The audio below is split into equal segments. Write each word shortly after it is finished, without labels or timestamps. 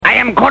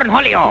am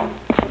Cornholio.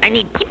 I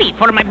need pee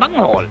for my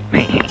bunghole.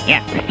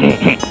 Yeah.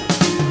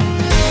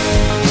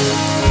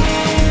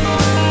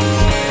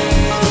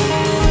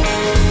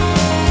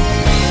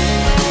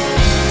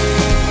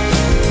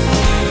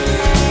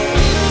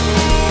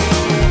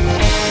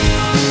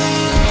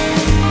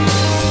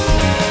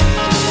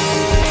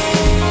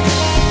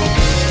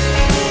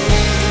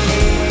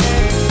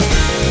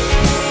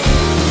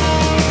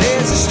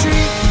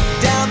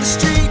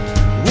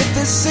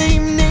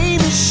 Same name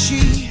as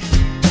she,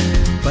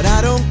 but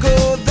I don't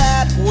go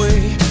that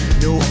way.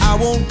 No, I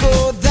won't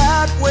go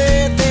that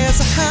way. There's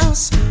a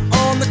house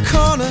on the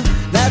corner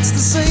that's the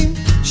same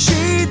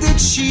shade that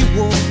she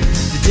wore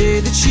the day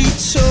that she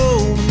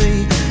told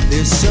me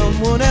there's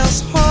someone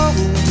else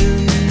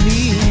holding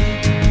me.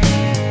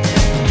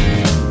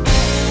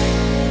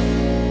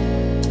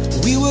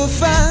 We were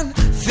fine,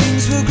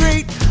 things were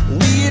great.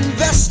 We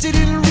invested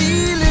in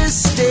real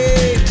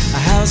estate, a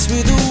house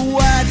with a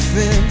white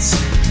fence,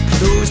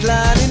 those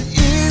lining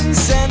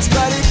incense,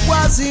 but it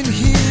wasn't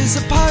his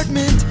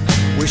apartment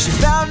where she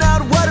found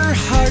out what her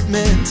heart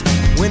meant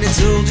when it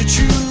told her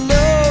true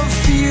love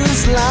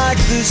feels like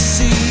the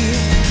sea.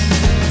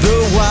 The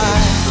why,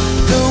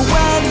 the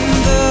when,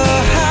 the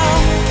how,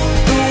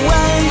 the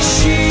way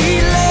she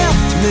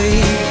left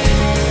me.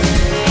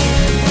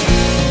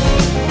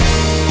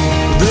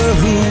 The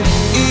who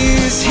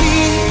is he,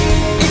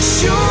 it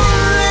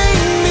sure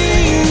ain't me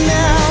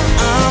now.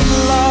 I'm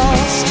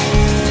lost,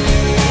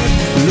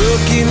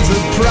 looking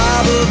for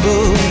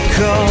probable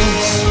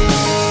cause.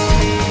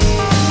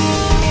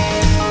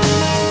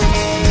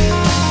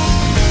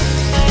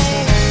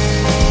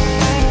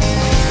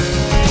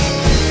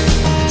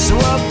 So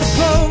up the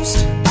post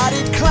I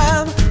did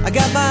climb. I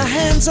got my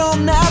hands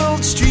on that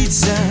old street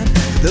sign.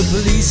 The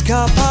police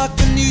car parked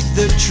beneath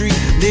the tree,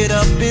 lit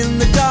up in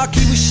the dark.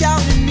 He was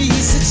shouting at me,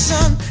 he said,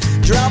 son,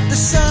 drop the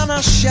sign.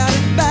 I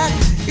shouted back,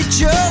 it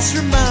just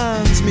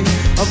reminds me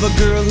of a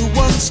girl who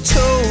once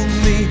told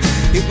me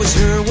it was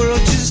her world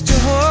just to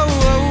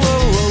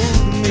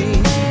hold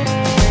me.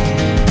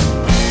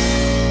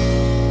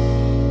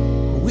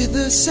 With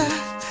a sigh,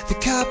 the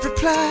cop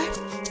replied,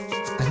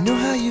 I know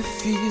how you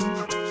feel.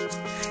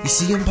 You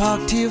see, I'm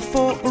parked here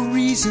for a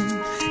reason.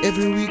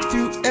 Every week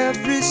through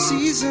every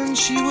season,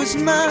 she was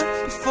mine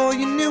before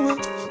you knew her,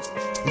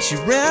 and she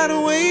ran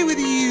away with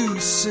you,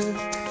 sir.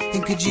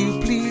 And could you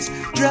please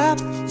drop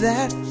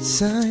that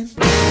sign?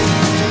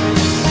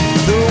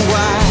 The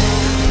why,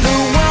 the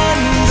when,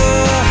 the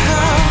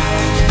how,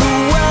 the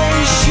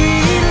way she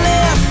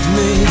left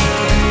me.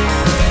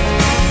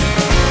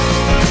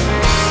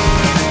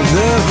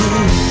 The who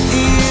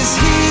is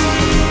he,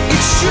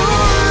 it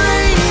sure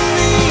ain't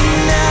me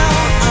now.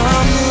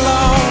 I'm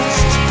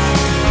lost,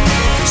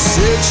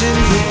 searching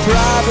for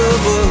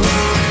probable.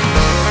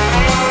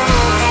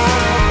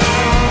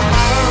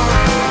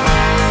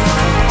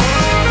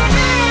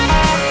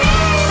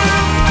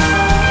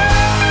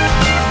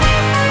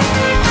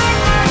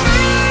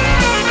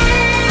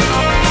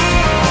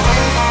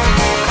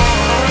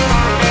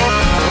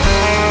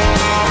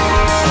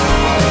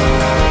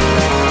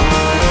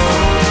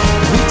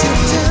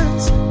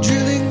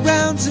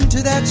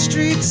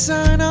 Street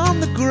sign on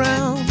the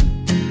ground.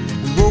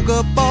 We woke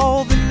up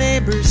all the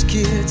neighbors'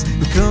 kids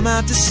who come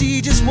out to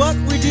see just what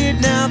we did.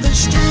 Now the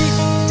street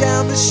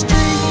down the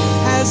street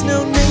has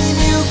no name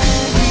you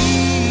can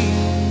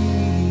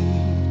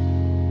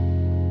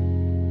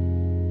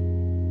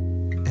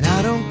read, and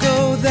I don't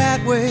go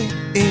that way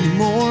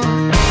anymore.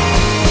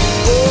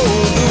 Oh,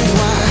 the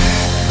why,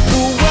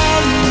 the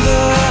when,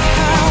 the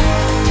how,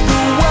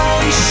 the way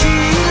she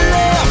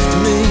left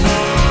me.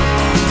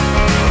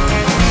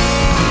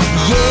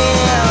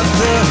 Yeah,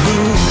 the who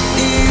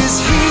is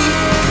he,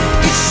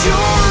 it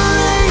sure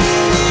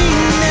ain't me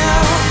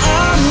now.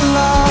 I'm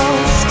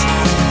lost,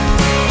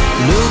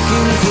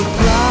 looking for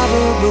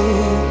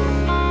probable,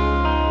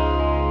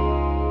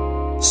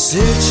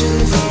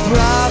 searching for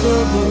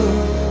probable,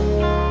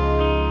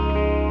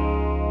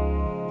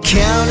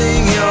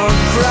 counting your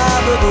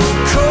probable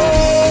cause.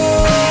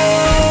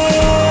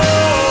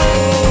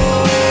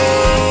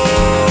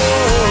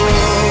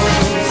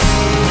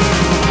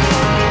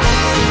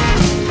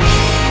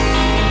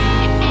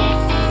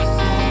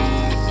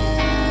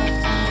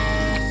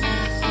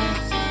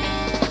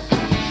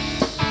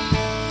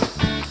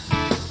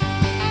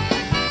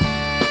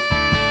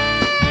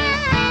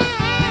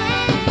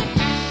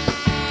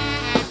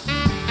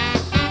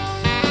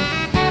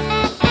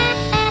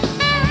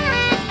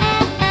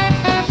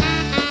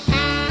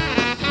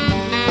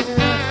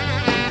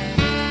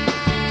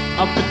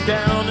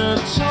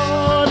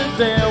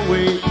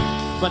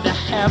 But I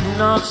have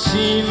not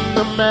seen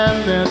the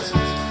man that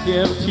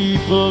their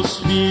people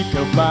speak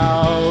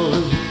about.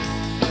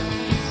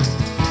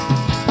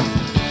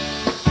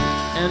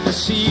 And the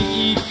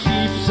sea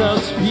keeps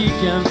us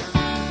speaking.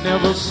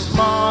 Nevil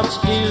Smart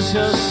is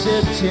just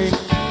sitting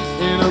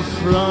in the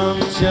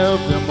front of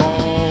them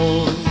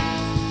all.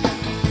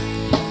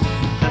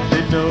 And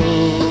they know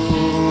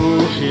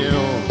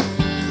him,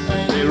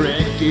 and they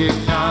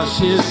recognize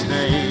his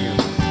name,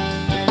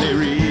 and they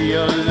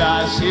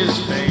realize his his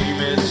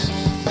fame. It's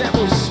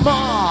Nevil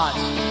Smart.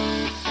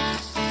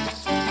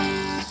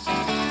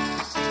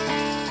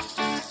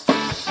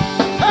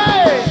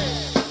 Hey!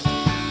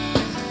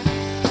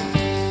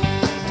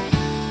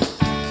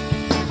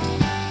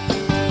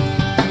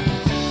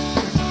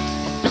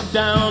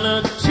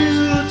 Down to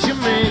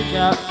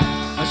Jamaica,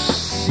 I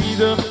see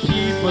the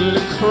people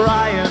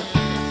crying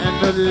and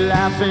they're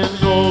laughing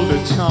all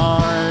the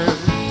time.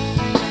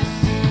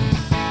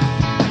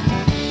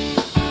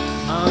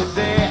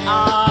 They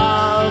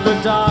are the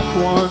dark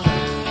one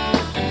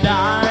and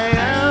I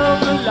am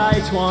the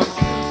light one,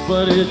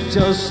 but it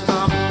does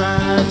not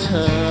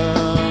matter.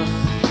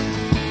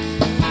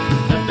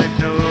 And they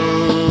know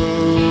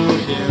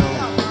him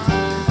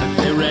and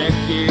they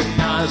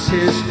recognize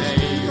his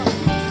name.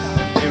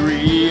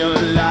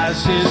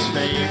 Realize his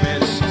fame.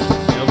 It's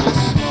Nevil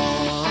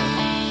Smart.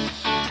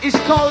 It's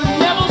called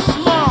Nevil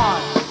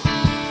Smart.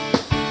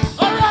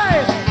 All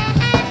right.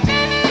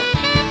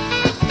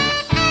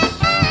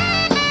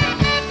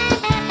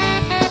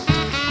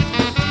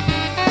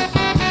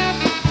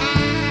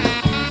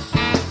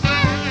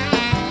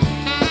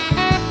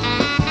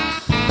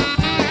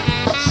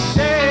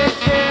 Say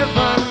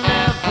ever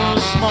Nevil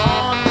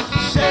Smart.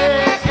 Say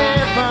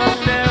ever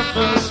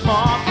Nevil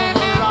Smart.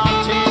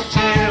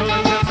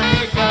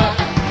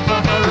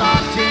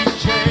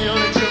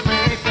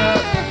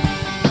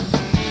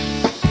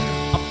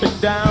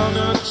 Down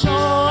a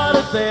toward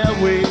their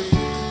way,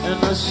 and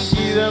I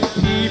see the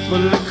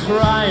people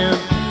crying,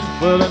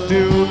 but I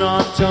do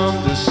not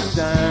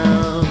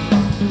understand.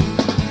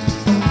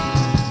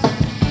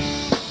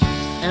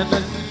 And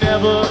there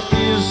never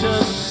is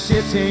a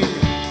sitting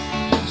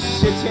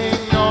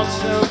not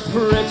so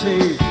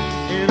pretty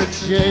in a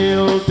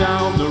jail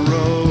down the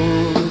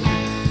road.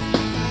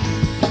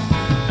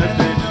 And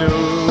they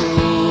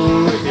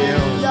know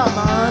him, yeah,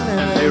 man,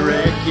 and they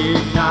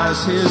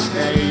recognize his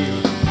name.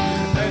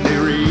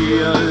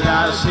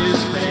 Realize his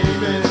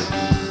name is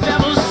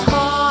Nevil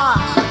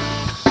Smart.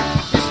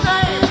 His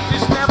name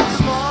is Nevil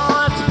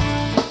Smart.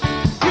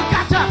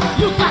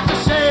 You got to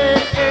say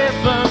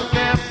ever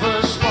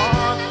Nevil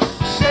Smart.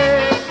 Say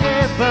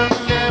ever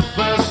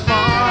Nevil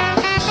Smart.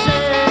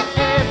 Say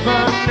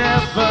ever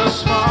Nevil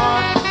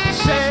Smart.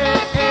 Say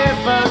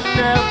ever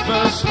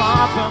Nevil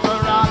Smart. From a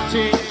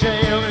rotting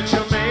jail in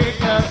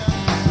Jamaica.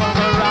 From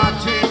a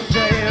rotting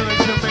jail in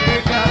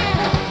Jamaica.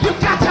 You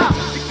got to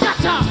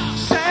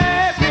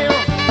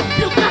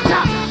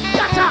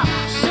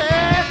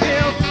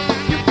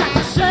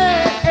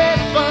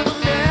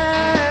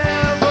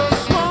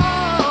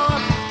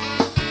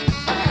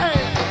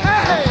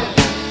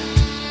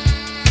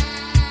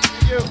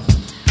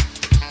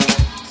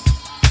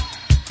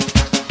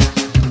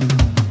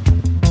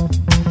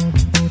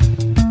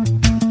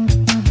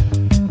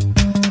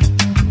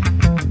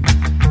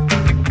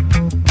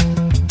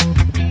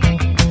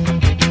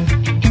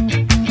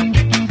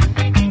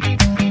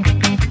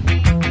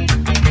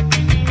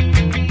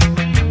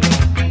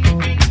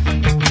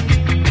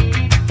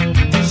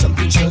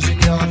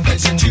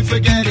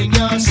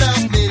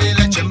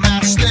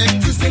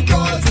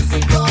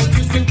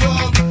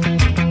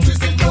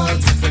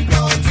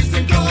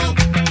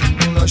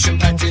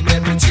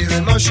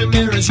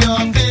mirrors your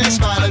fear,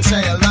 smile and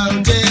say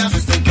hello, dear.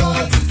 Distant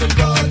call, distant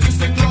call,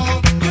 distant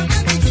call. You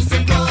make me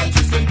distant call,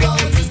 distant call,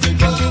 distant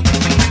call.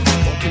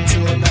 Walk into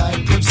a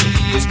nightclub, see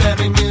you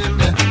staring in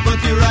there.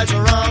 Both your eyes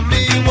are on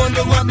me,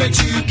 wonder what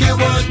makes you care,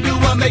 wonder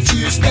what makes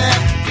you stare.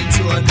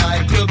 Into a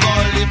nightclub,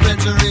 all your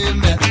friends are in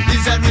there.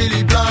 Is that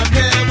really blonde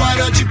hair? Why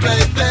don't you play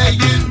fair?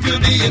 You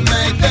could be in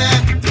Mayfair.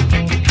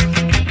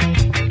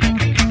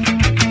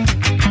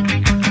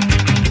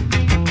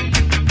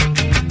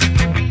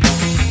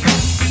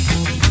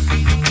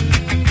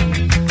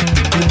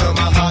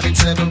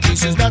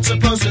 It's not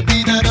supposed to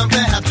be that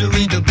they have to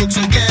read the books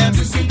again.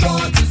 Distant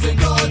call, distant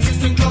call,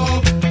 distant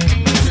call.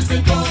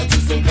 Distant call,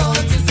 distant call,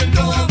 distant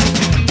call.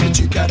 But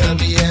you gotta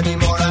be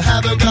anymore. I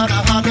haven't got a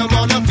heart no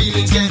more. No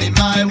feelings get in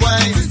my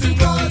way. Distant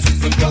call,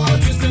 distant call,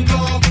 distant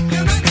call.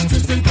 You make me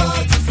distant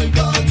call, distant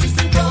call,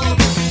 distant call.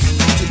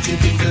 Did you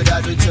think that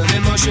I'd return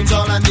emotions?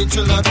 All I need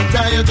to learn.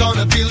 Now you're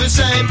gonna feel the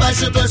same.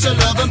 Vice versa,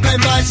 love and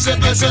pain. Vice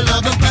versa,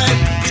 love and pain.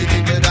 Did you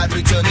think that I'd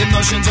return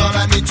emotions? All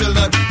I need to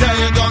learn. Now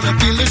you're gonna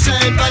feel the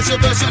same. Vice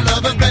versa,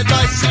 love and pain.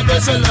 Vice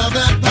versa, love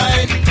and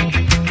pain.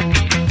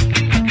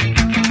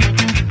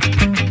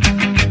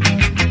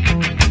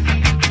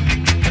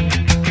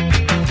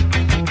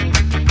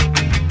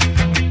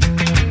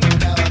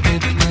 Now I'm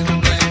giving you the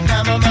blame.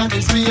 Now my mind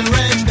is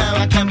rearranged. Now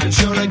I can't be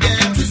sure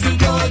again. Distant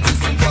call,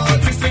 distant call,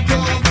 distant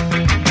call.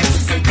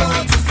 Distant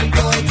call, distant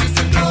call,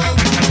 distant call.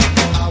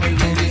 Are we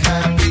really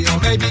happy or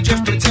maybe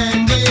just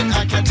pretending?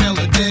 I can't tell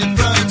the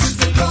difference.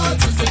 Distant call,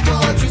 distant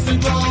call,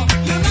 distant call.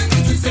 You make me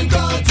distant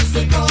call,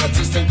 distant call,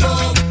 distant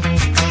call.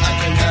 I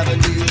can have a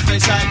new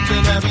face. I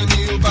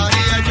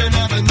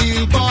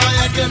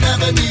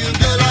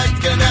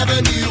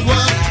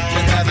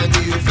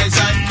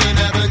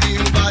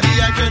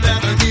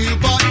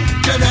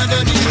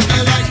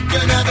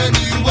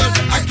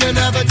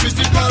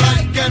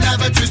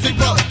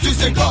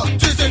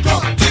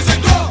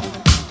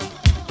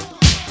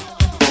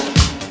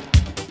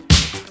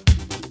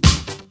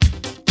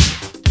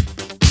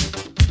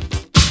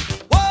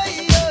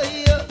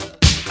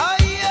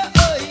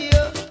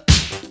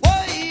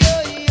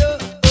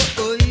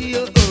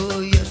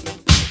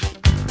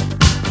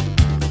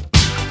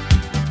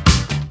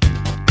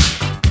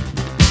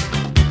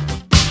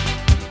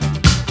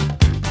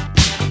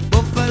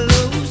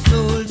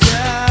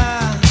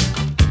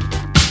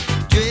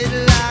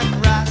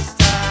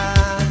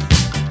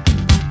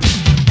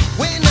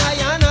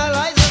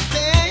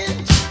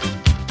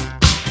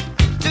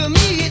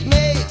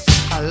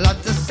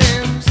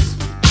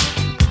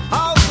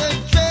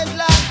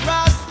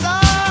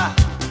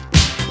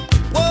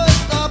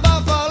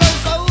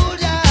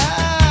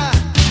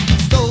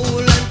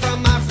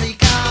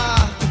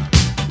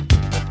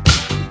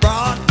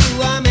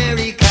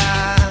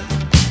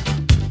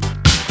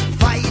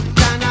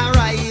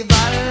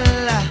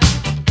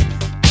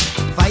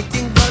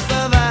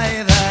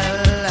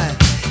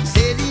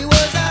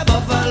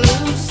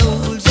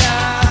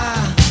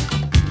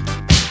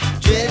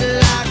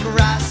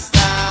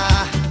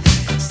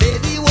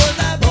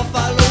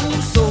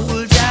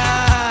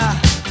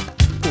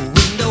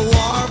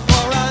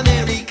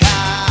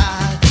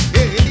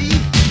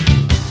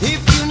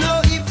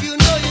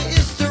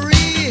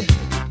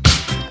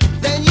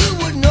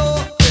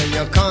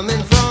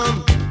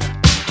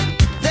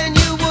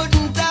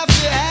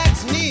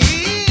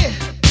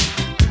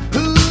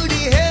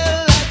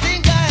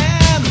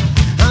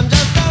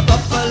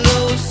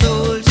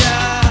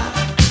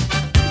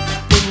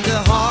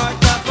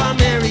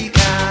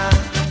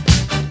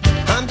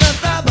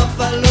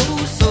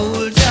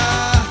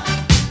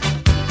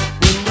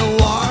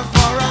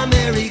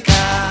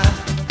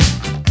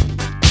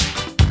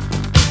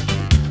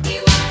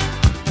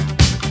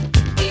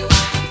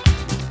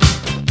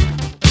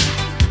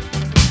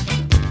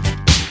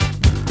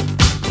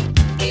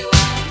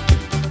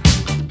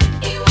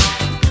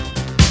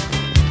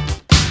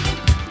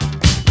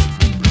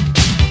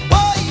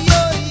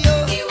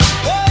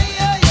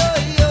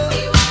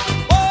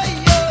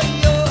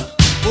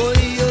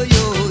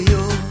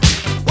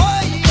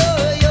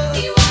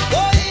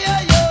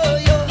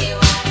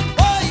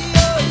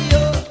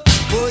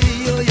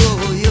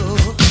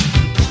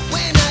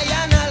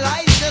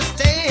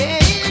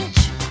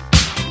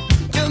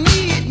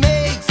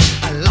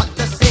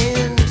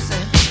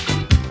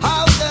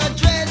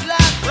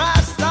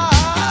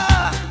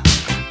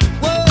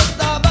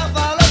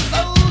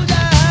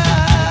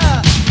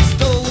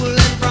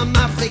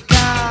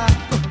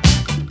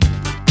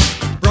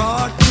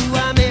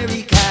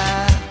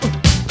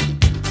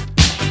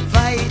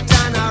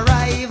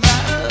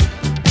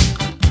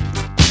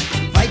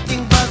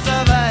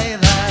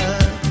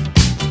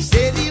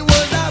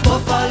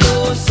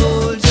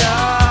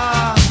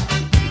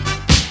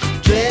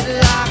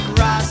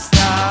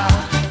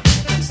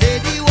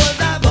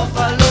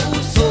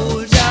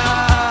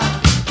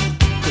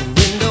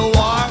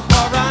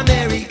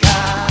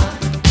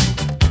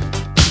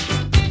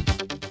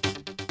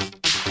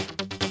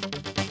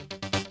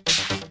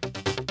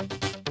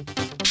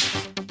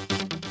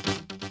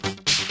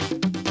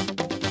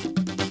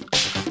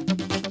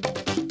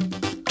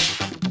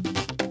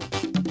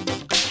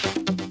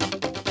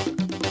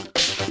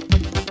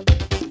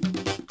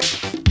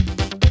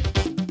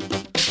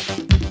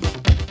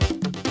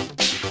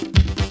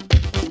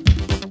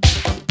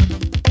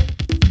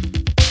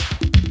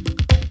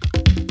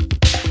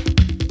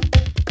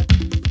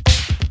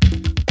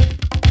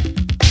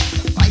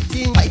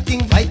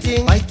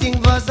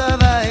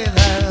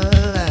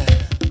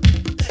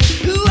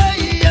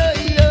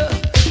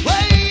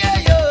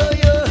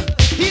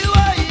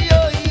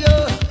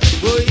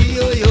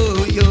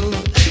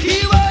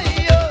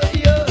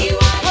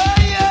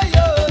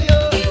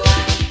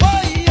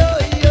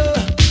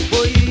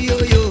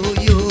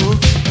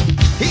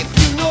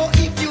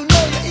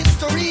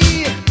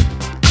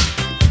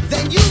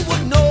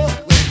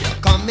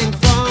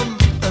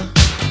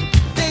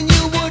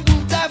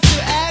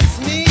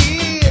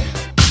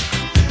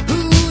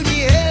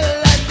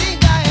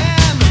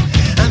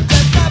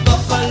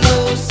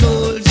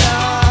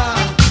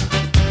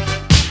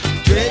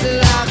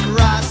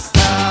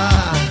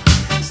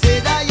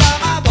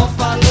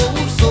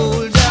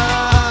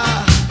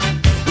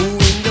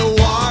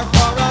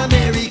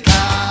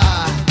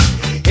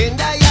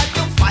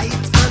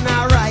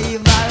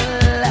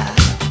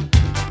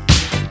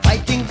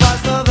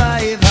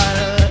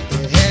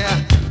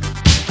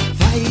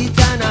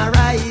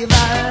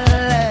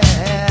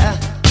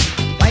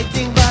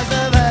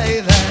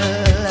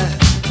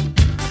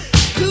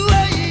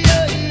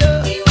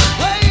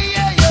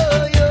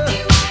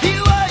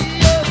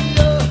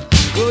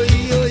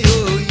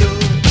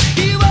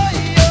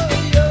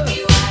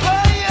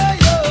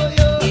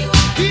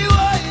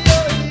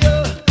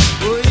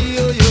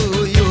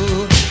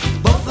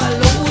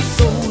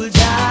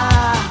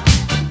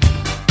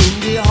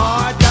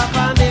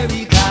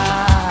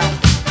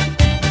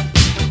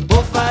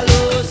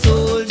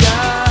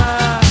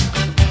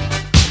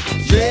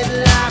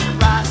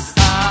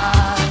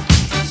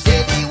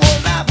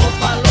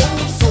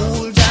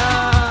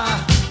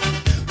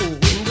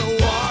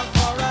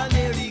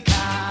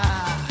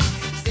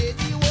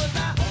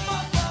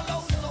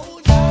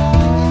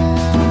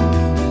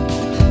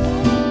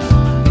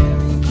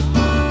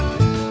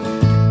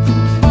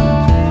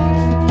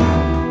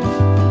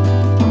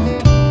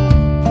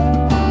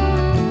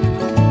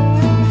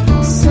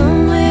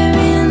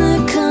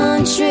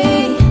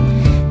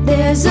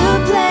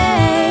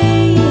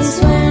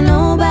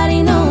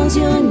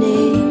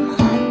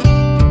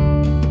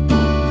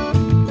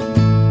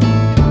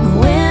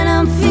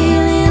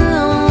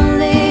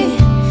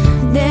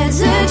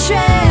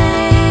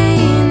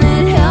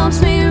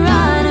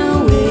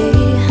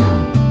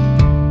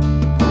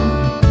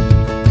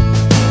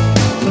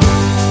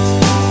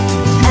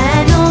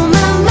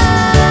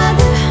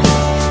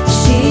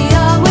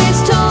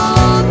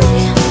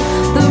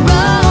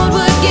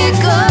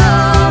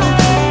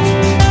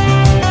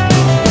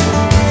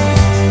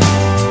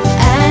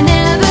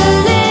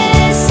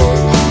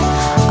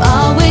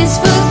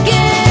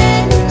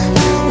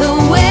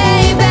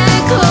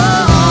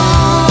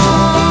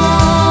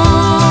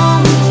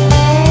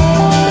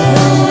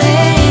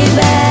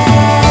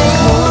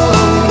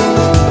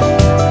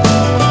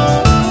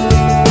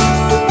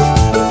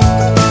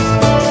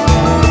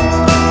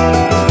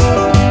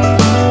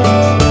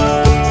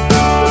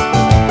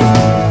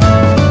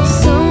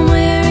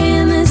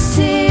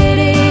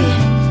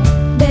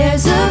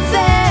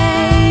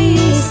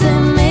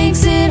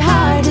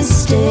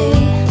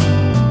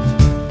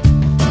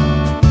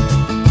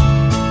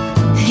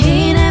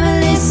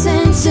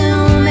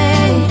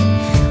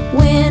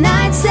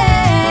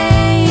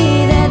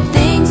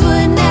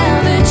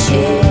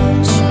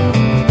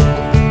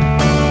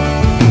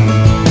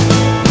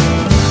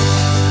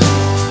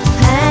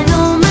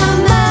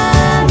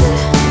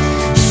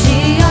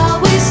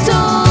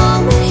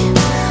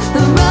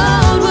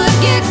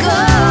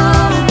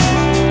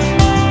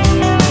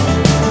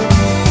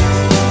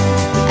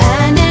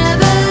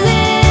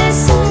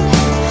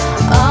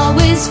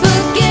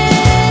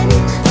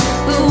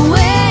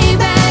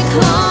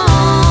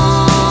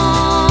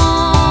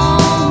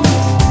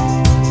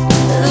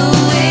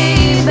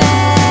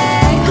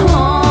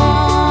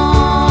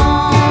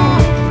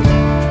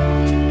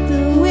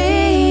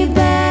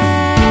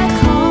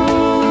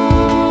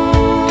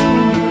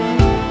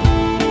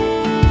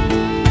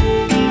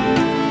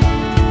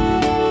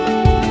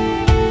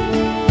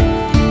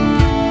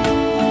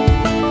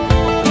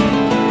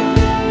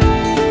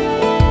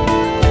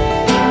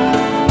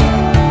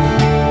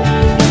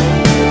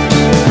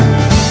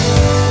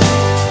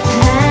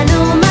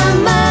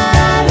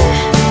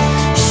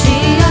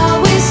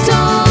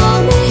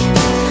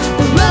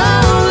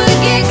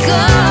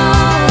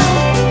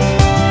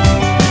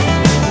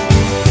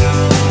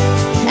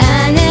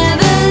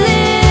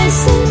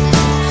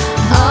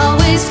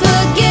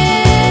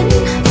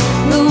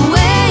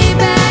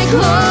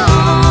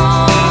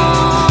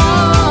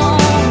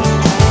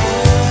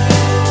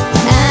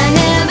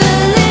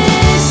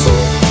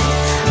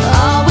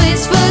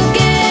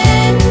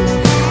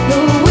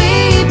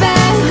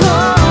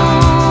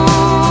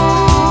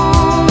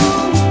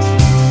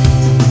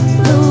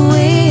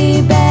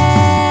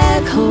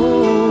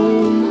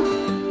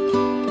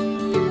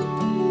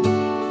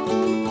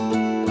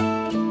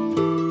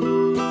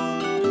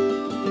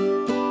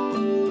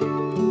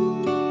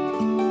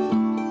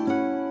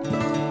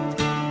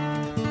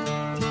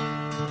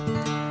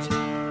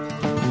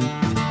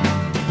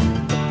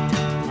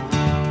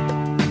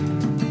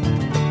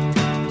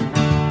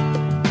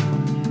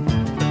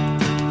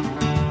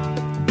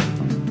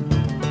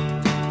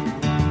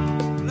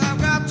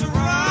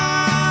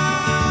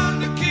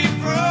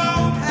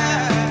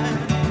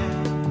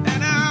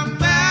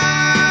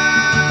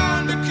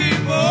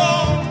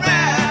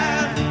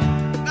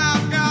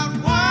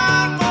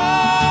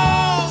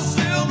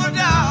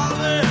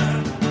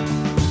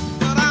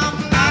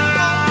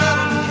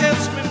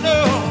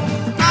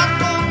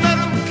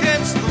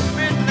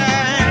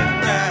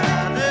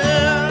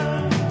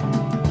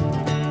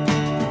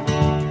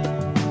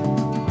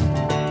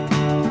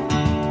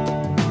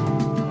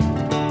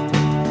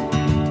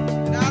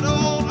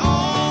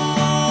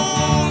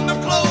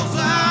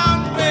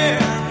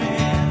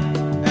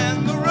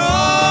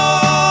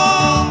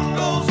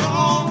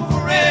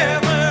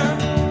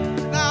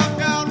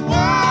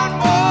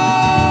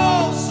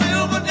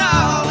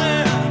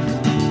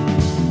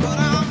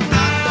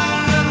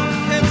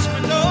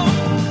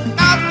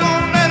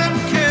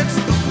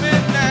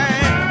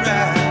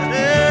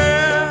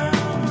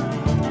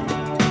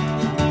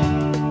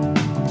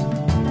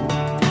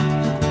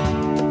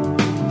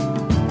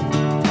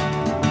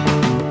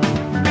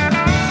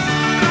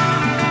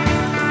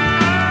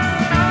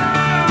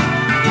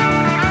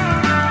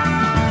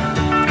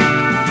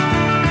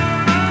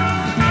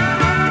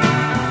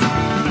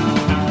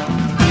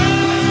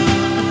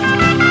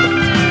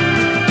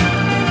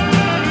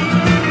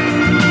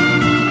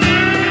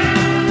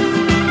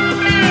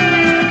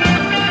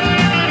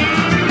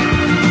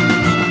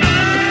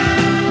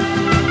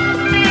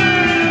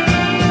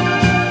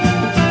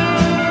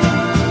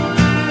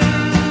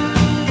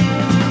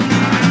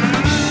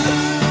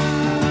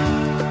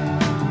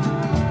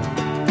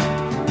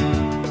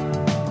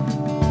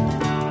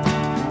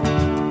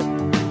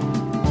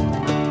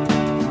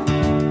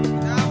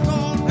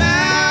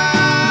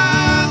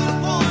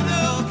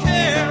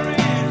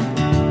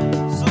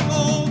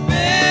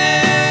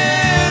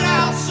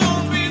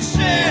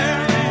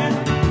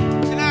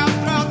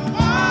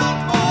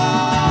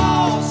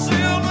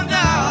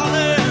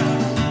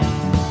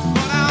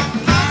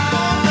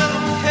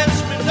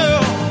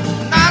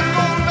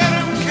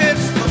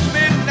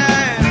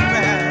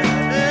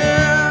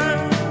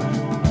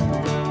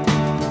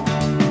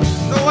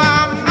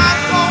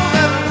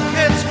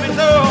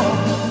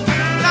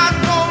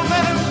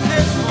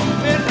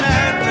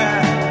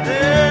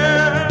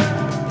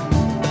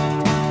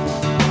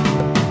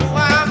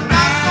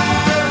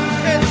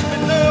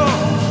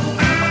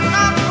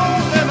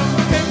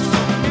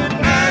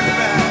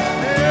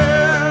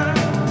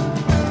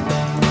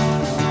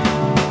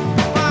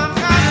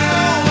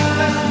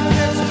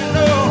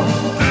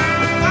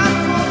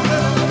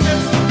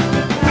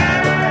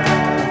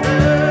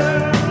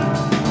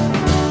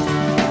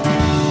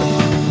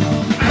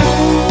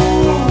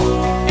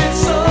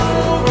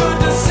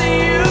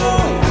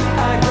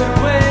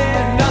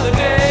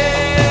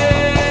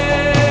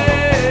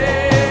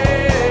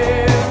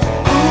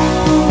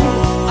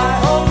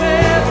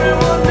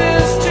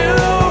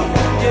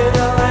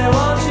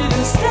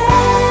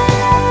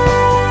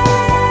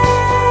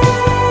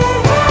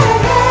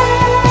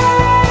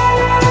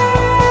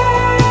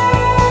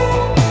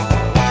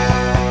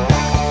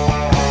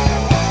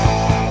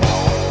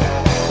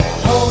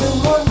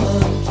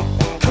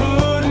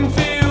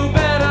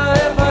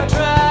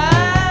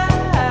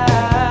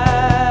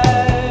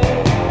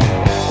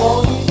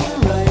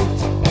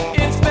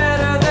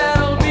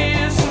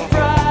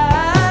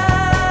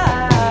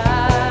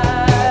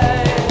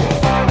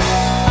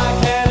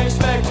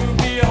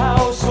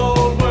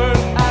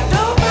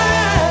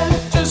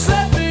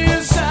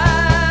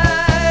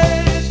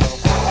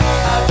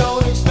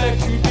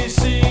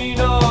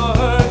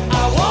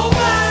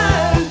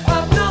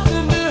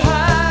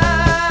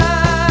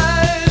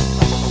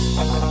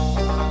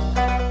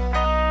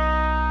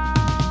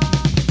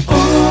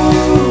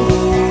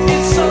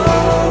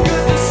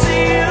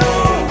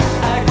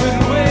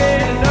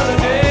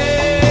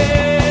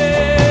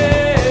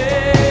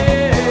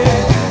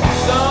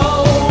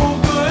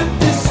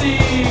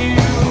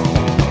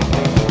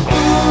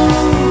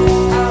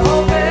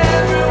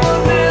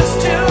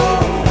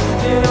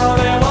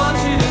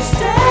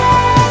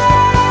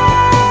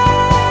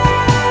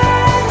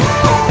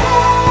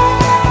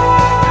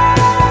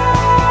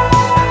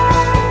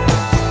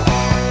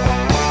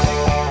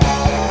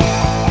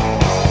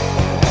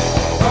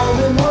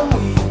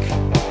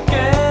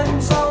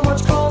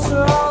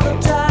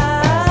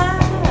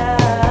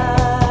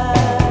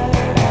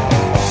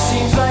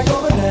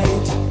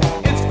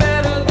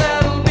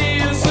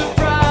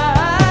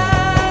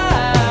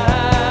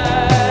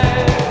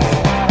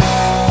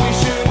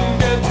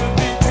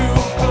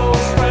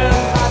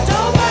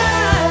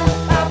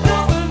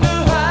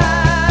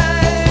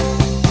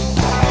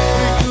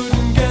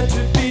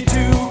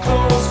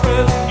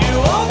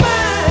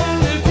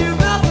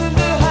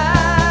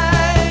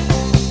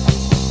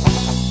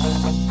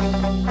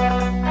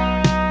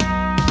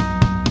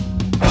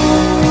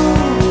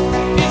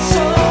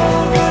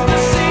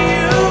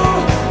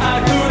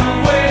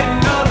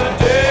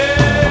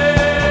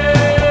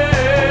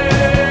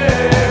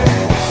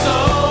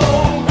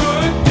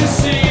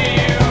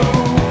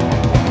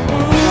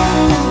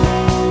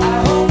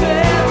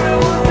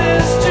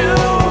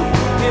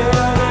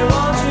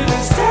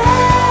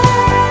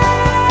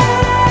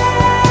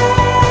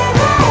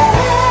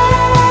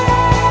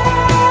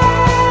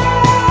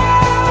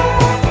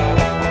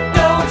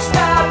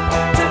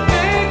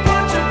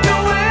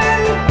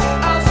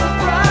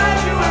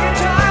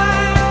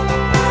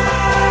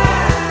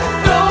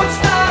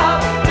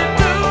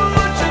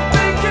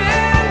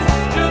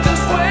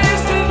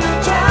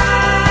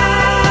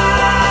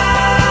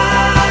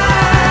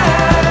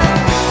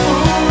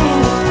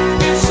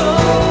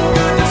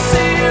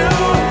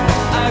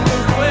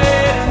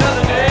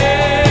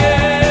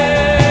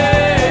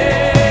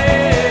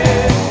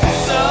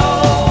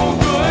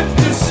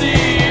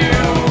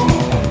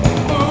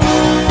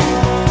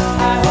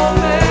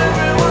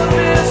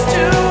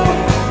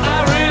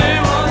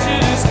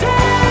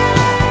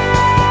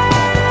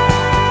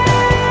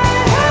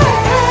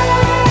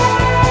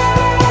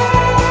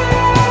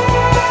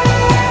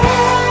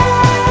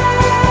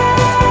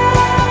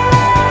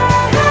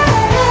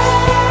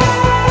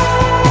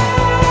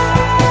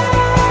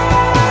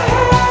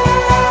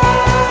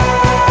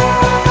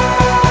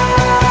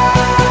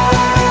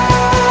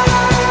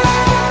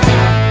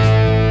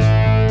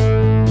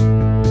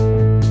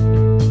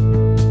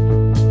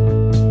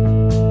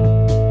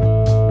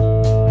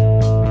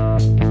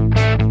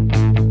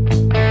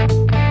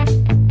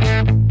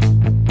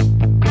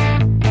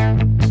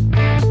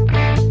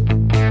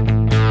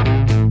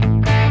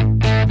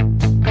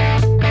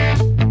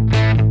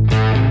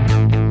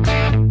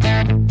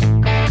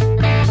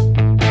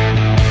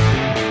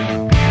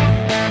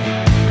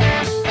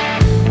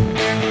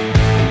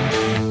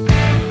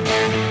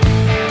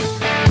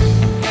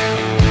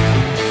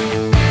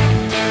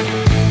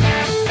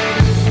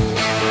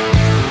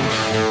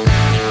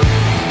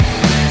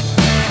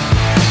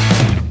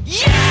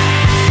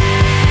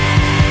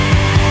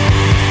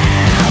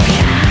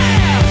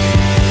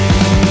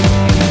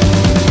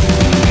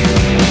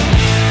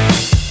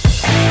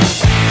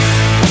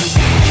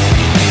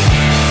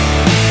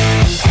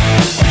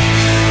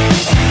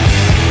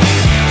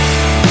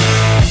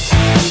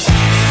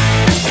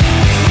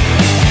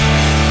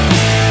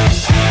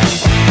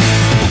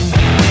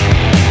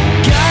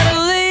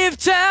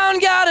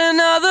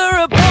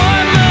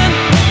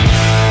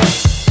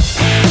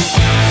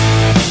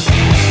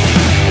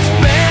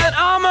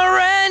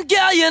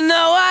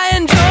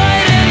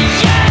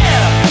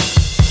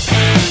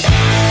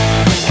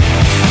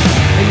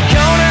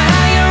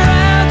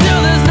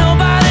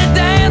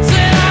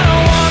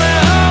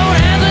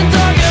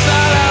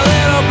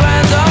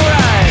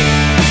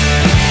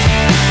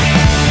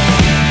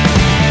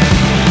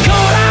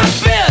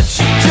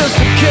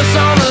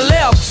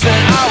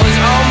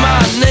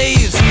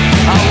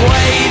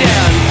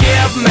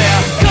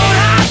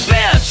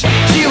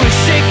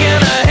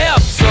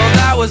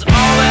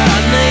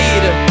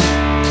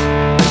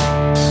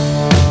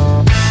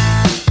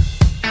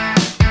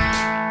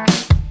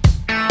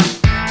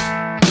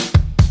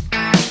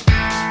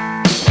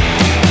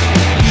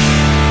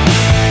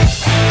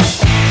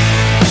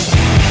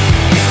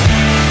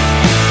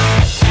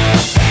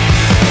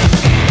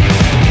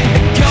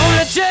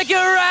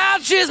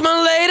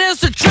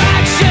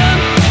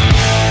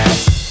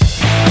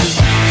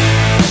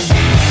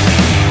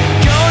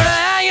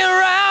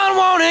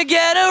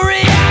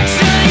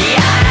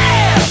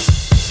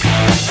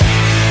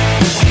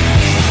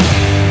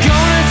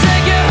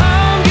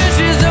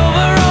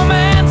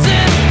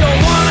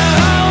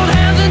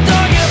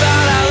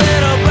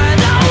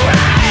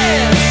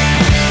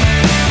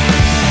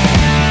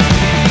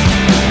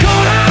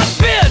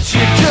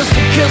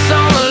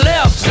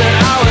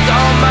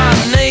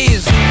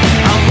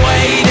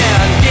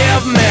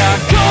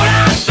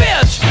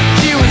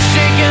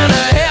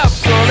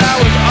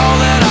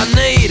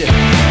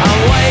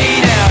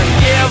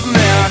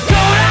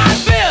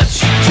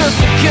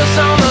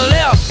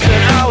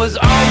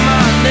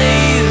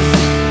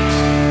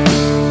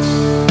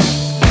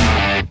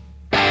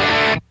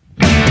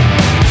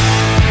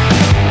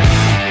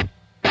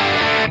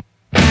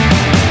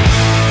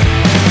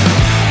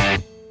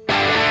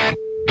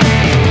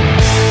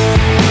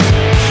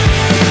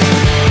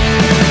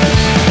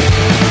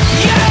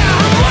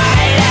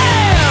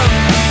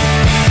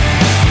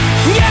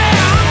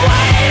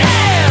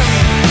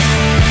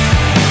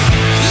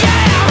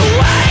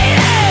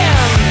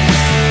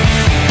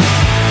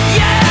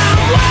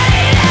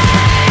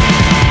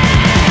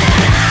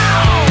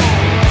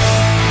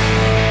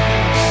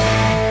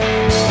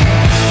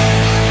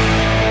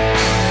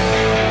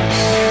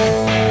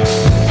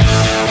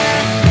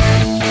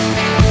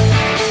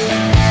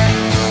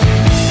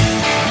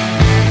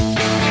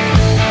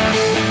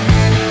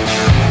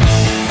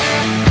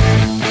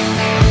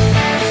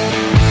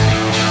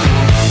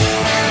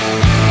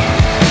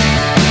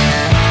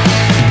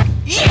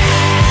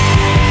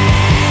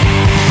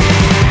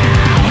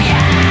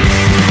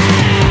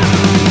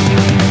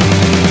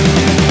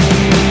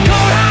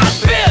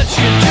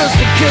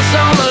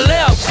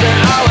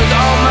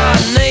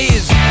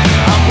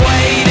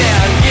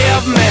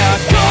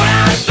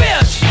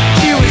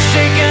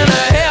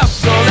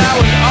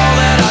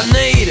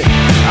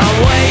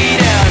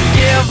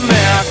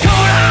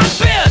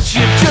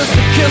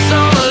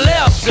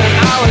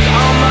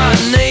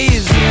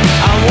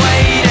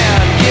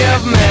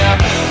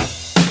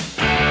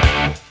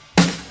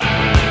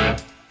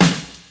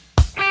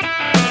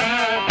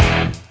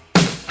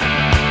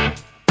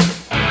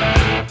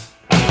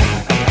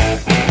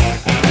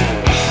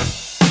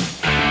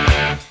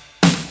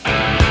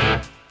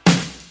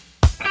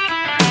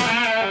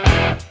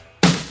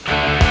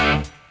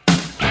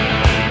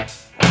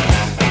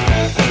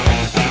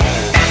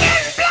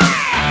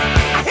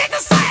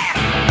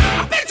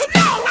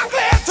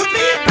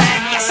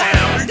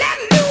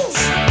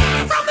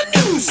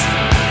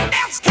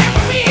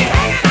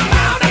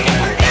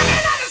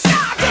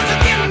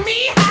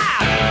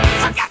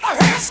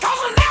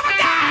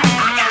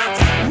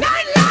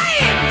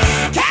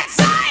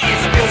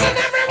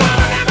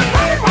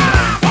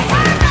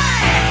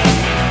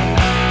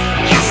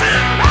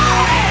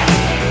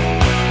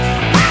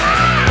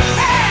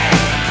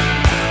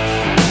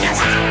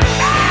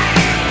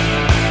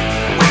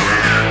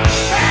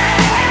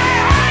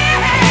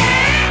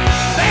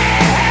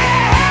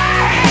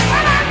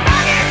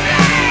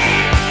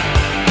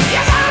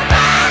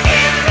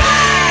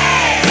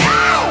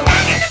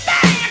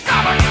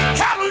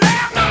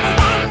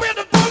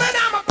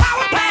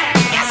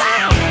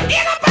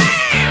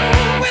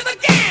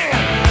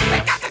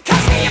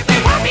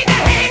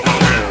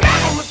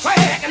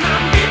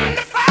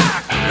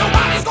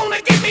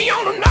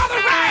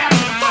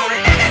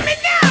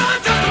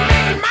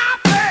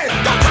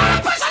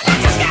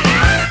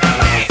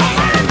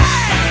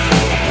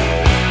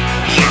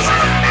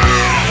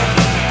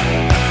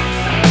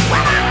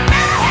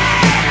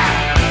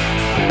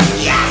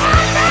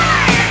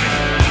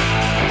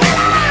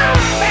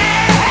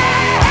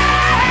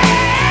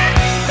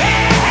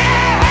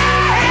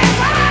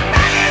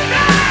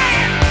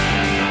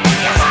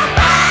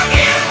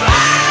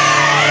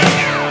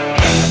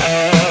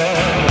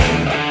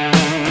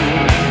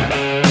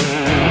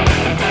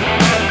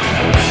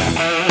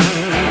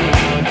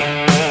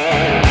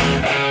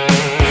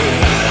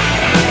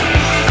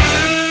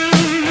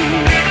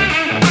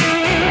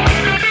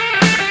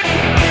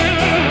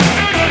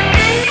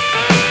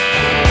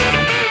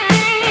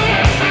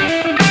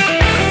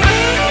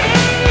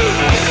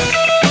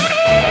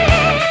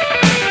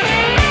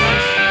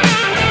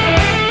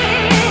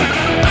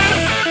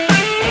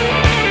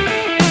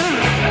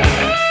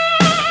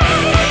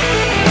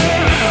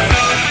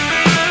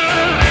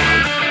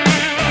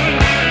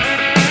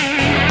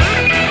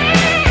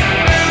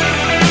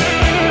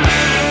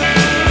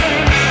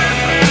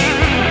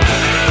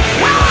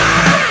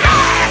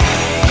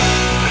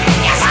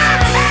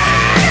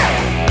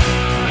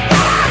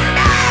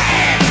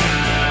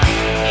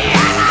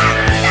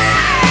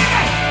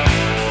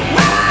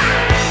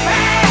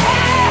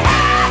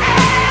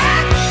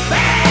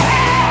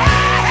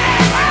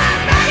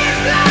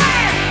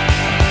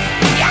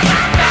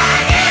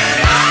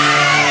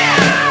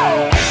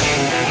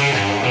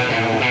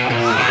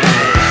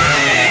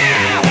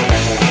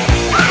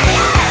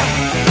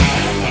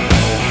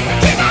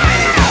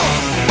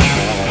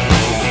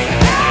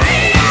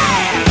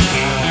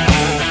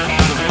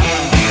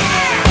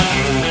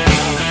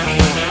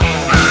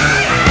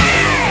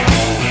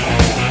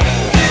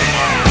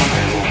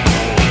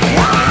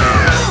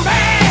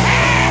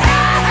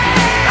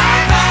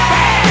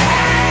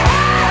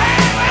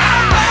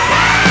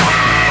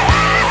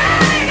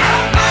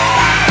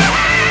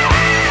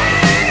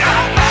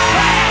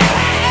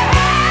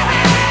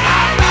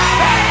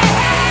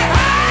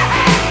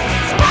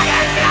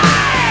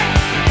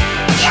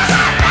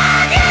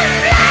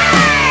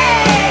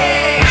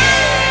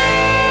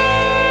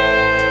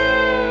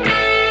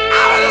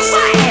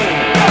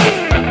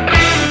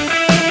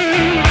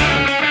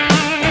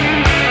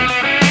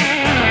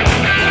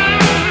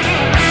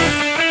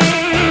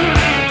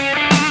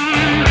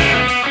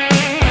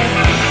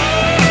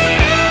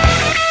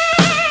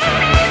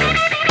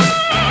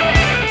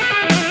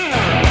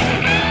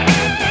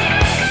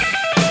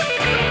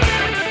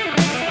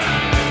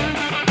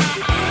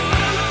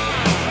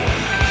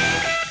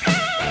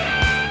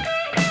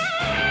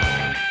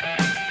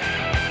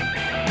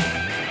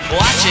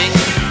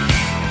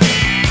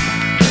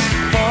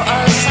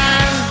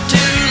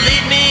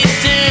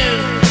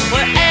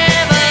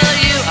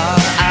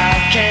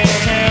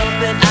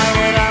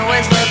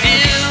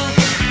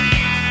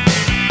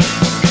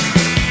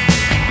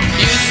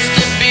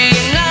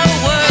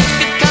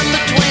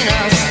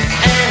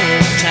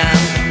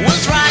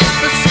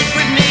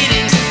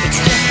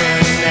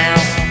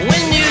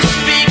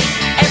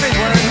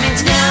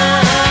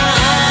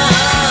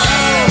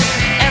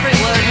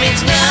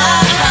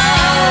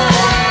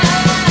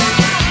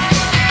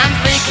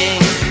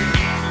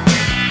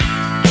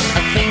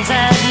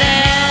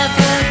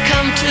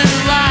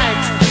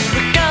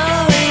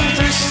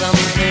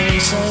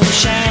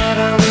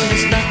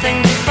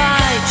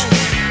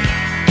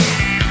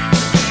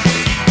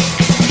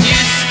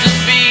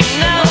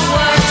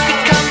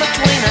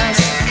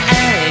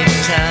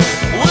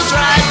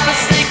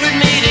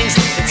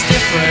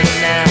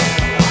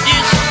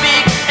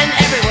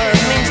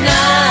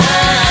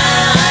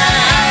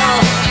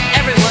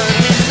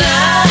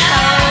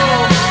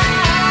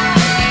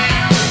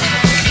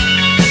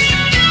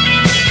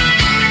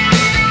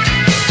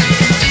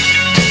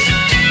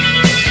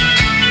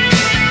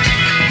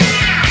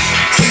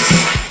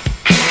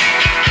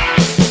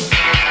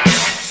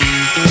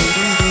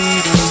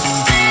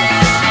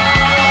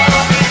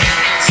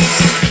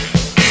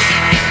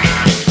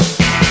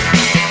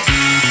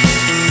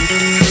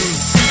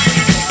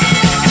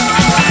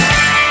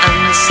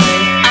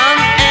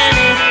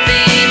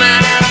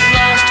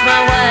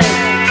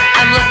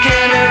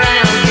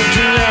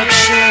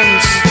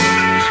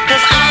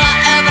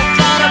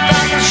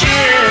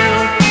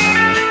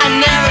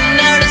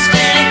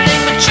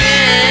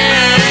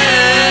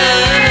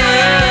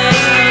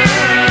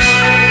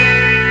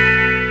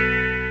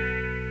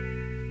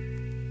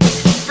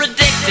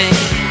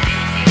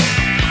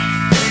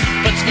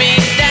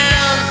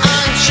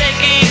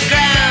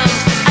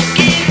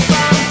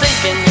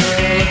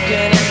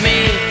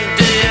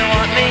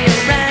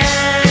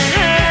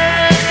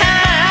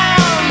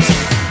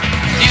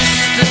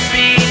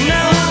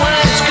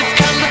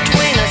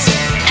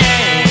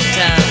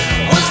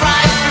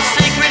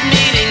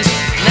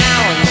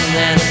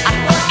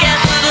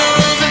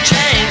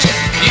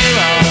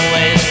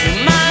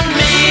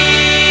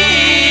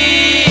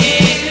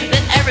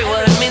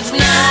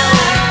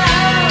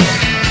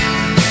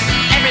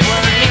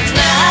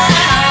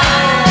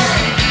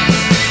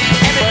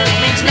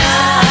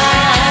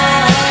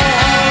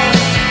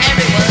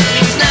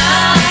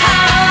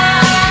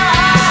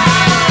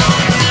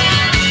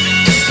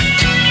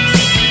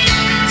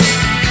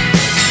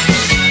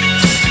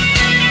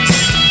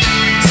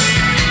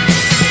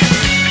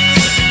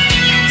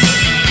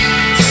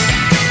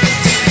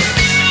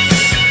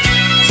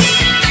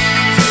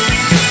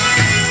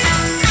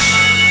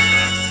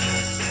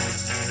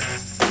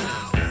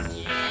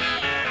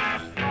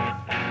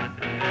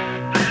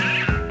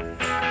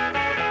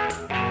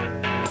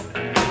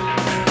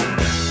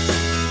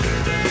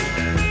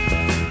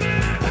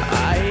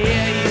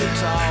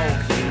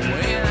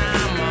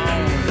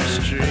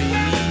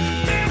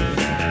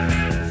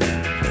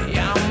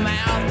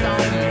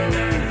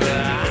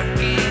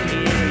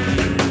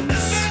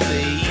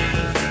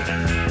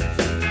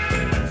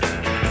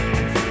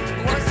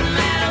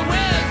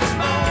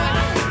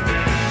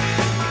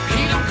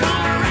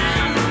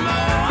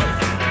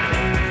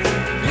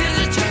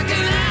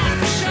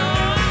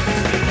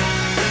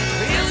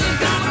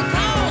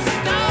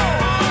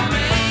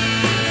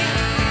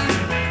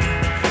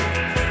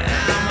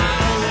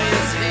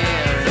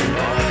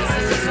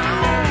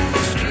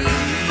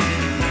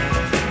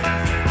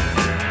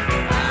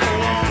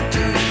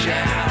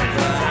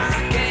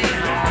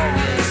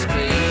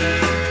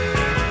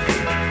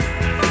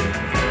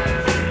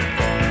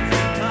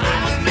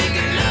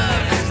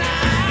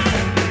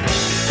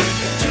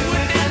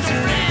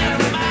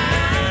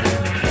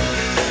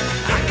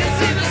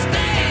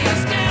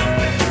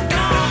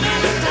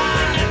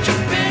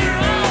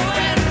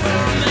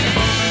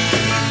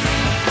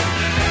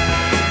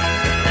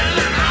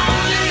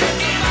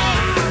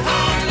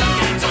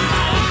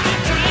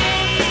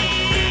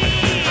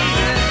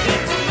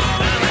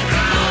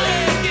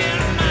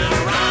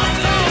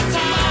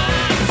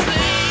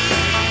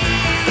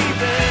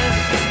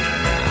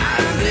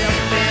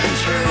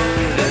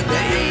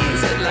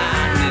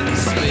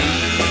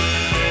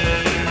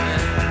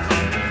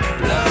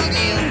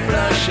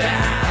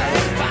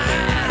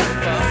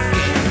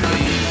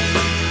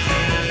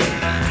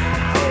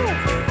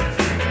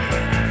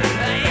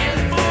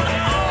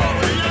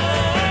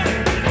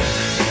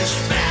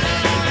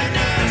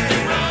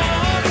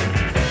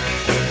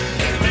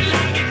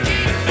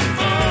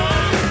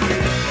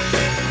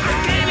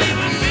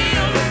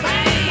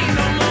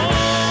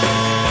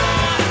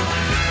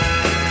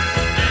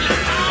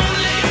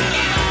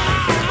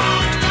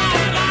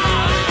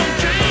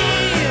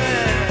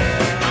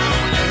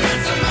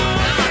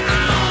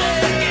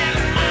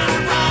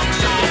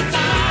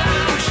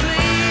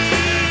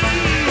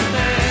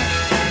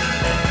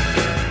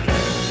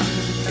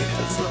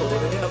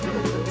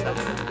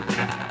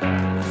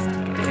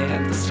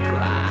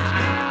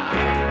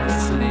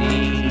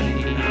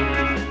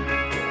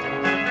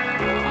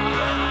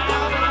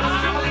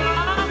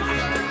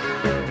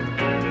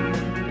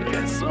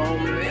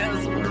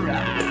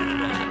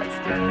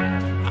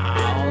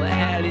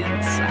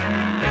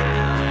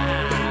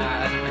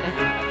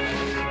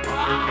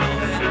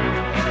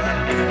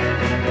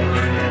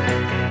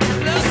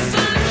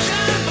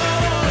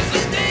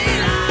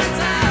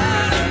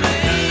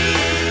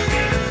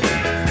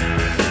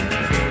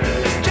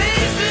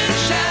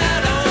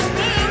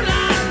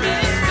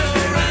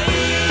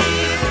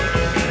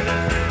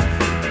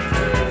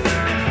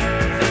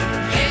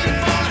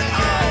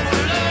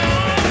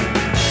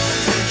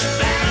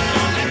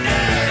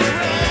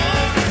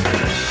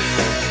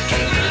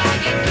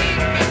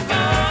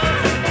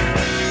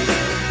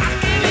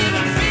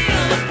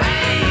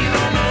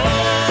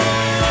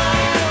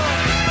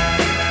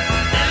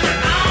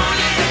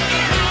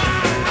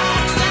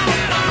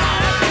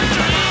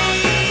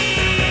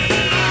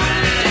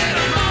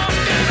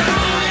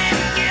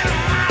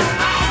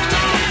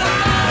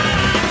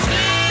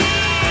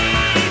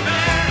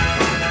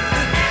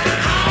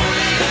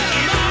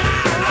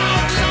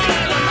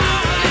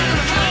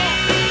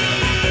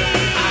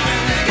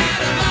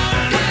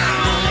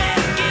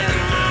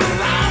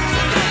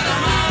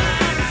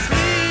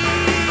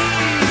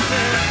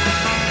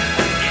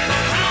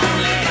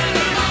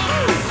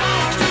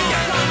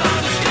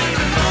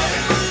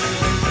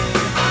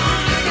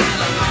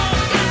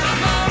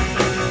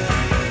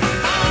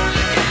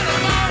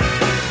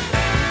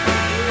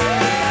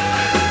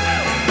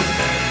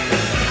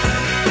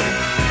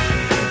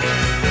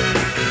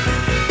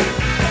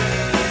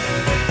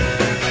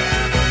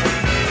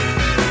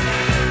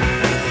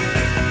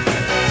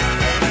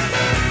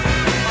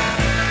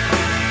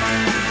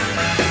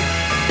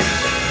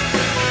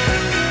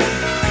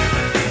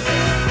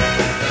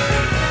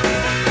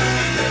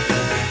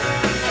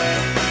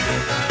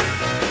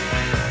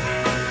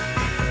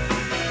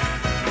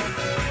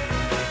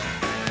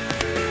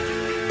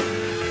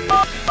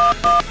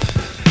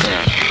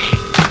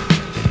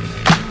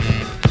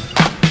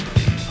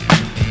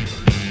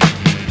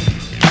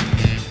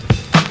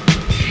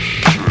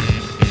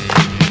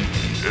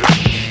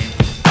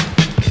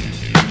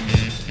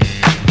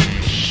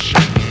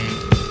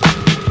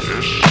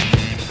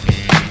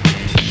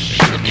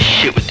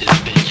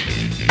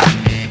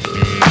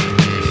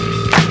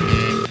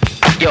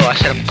I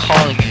said I'm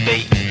calling you,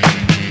 babe.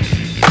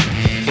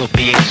 Yo,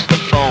 B, answer the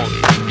phone.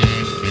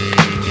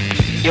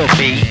 Yo,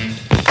 B.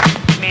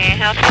 May I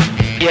help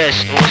you?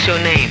 Yes, what's your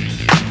name?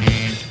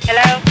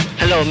 Hello?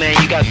 Hello, man,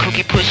 you got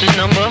Cooky Puss's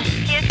number?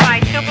 He's my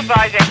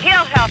supervisor.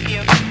 He'll help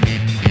you.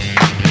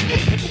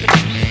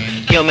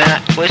 Yo,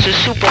 man, where's the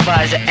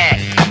supervisor at?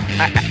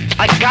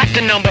 I got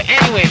the number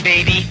anyway,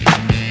 baby.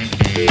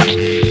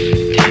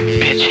 Damn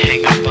bitch,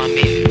 hang up on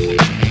me.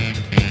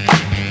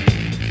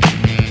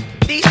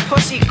 These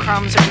pussy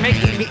crumbs are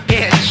making me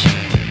itch.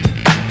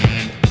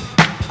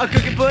 A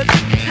Cooky Puss?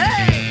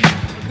 Hey!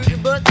 A Cooky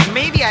Puss?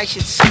 Maybe I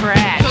should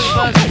scratch.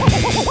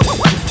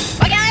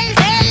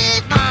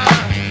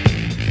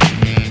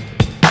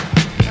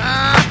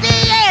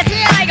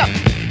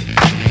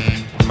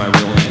 My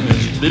real name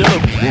is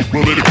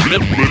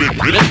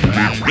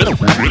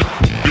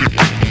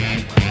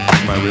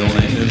My real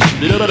name is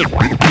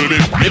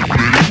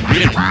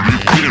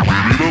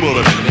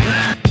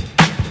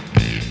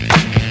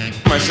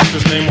My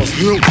sister's name was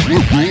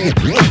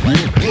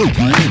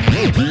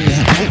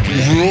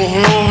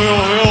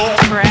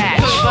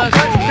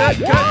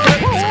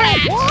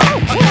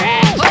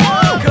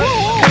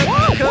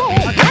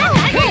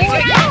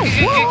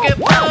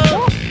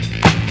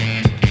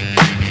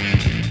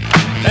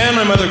And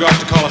my mother got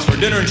to call us for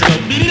dinner and she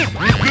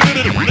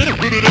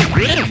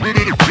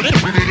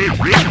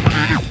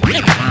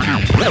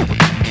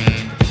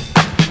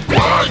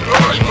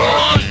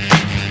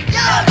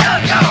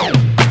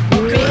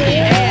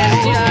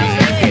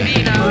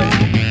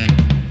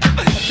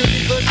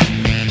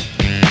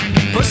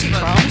Pussy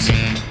crumbs?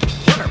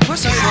 What are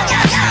pussy crumbs?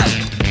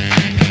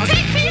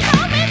 Take me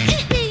home and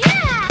eat me,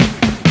 yeah!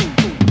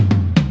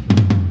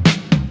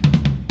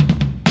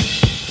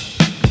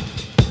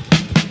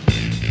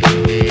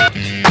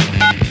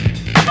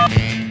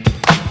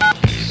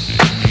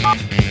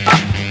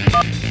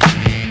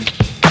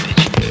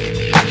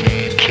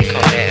 Kick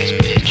her ass,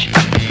 bitch.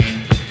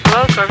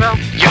 Hello, Carvel.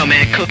 Yo,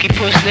 man, Cooky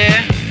Puss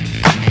there?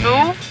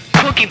 Who?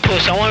 Cooky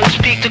Puss, I want to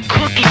speak to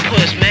Cooky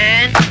Puss,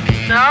 man.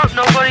 No,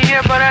 nobody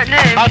here by that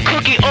name.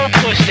 Cooky old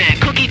Puss then,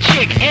 Cooky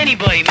Chick,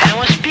 anybody, man, I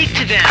want to speak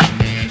to them.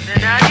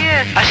 They're not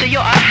here. I said, yo,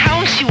 I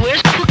house you,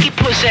 where's Cooky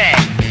Puss at?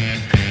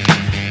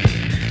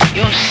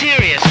 Yo, I'm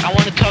serious, I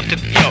want to talk to,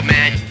 yo,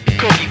 man,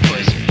 Cooky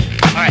Puss.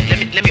 Alright,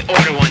 let me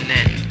order one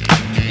then.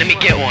 Let me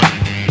get one.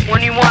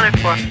 When you want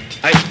it for?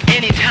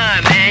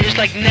 Anytime, man, just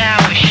like now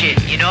and shit,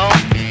 you know?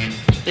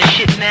 This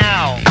shit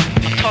now.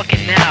 I'm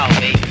talking now,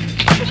 babe.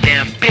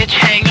 Damn bitch,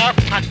 hang up.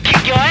 I'll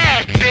kick your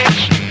ass,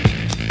 bitch.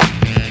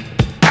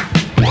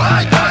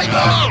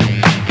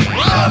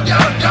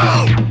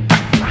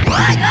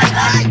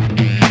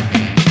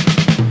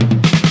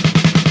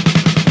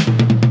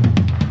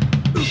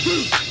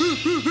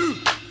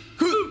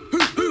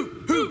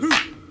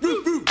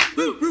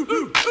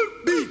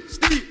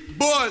 Beastie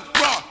Boys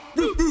rock.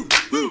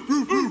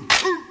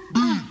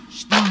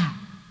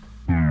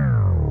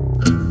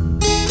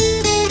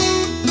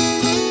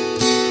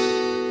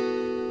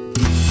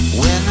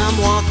 When I'm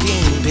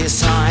walking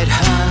beside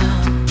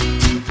her,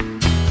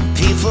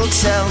 people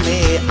tell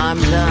me I'm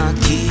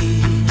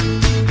lucky.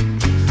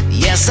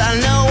 Yes, I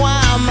know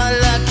I'm a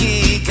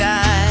lucky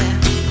guy.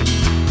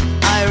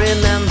 I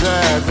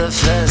remember the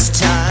first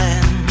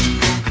time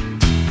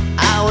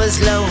I was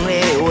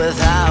lonely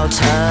without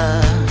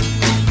her.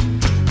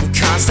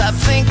 Can't stop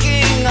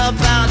thinking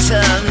about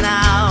her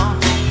now.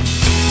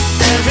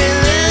 Every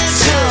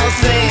little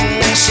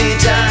thing she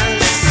does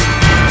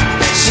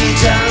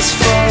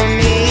for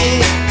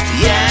me,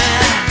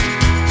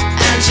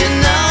 yeah. And you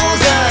know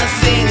the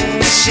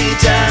things she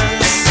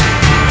does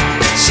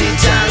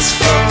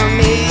for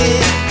me.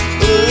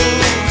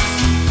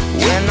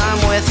 Ooh. When I'm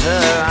with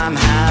her, I'm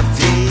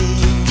happy,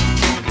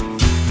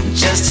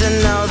 just to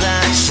know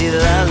that she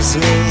loves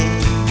me.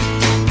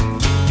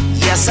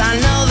 Yes, I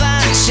know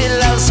that she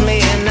loves me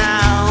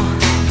now.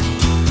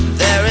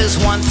 There is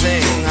one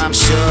thing I'm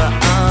sure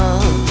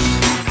of,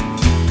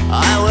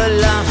 I will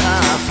love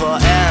her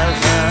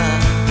forever.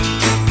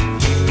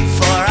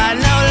 For I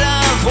know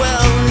love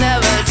will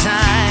never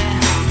die.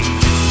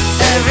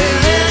 Every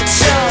little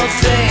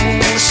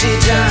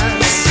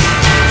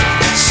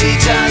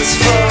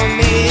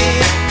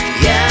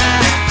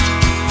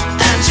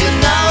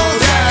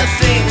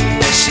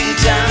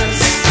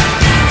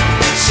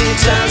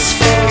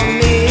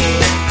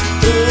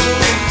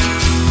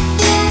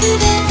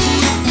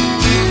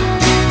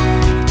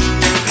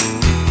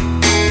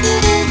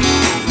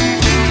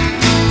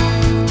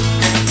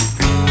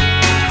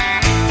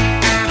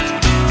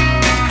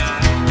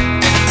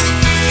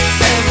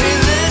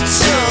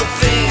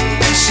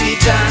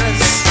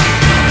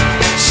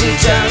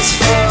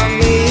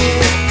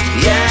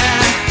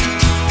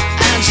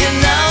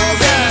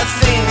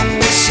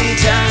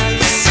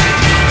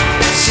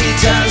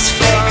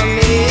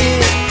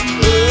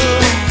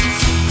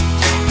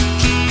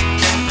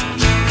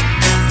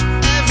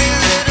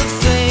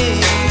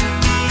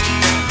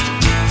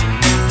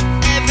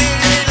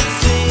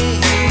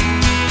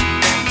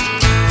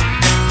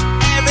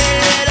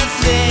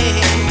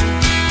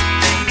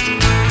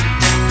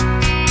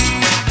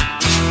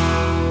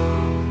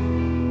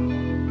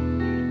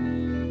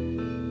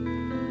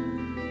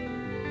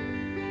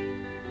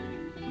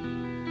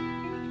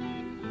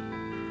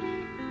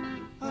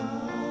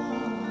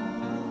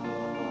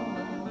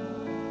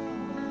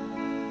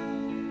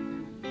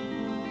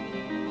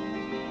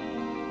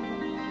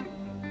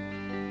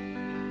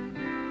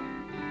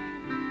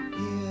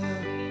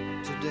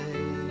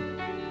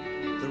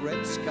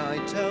night sky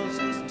tells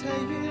his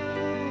tale,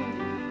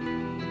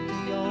 but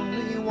the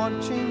only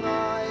watching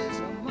eyes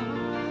are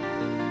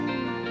mine.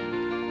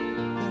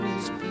 There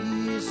is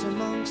peace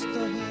amongst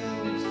the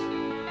hills,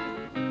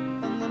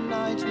 and the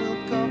night will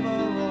cover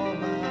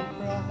all our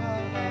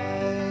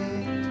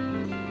pride.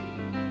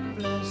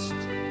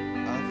 Blessed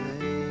are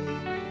they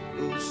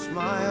who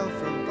smile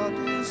from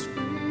bodies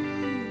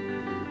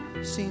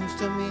free. Seems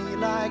to me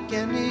like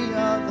any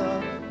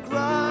other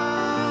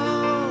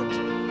crowd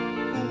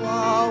who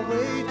are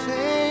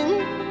waiting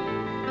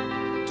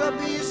to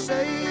be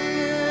saved.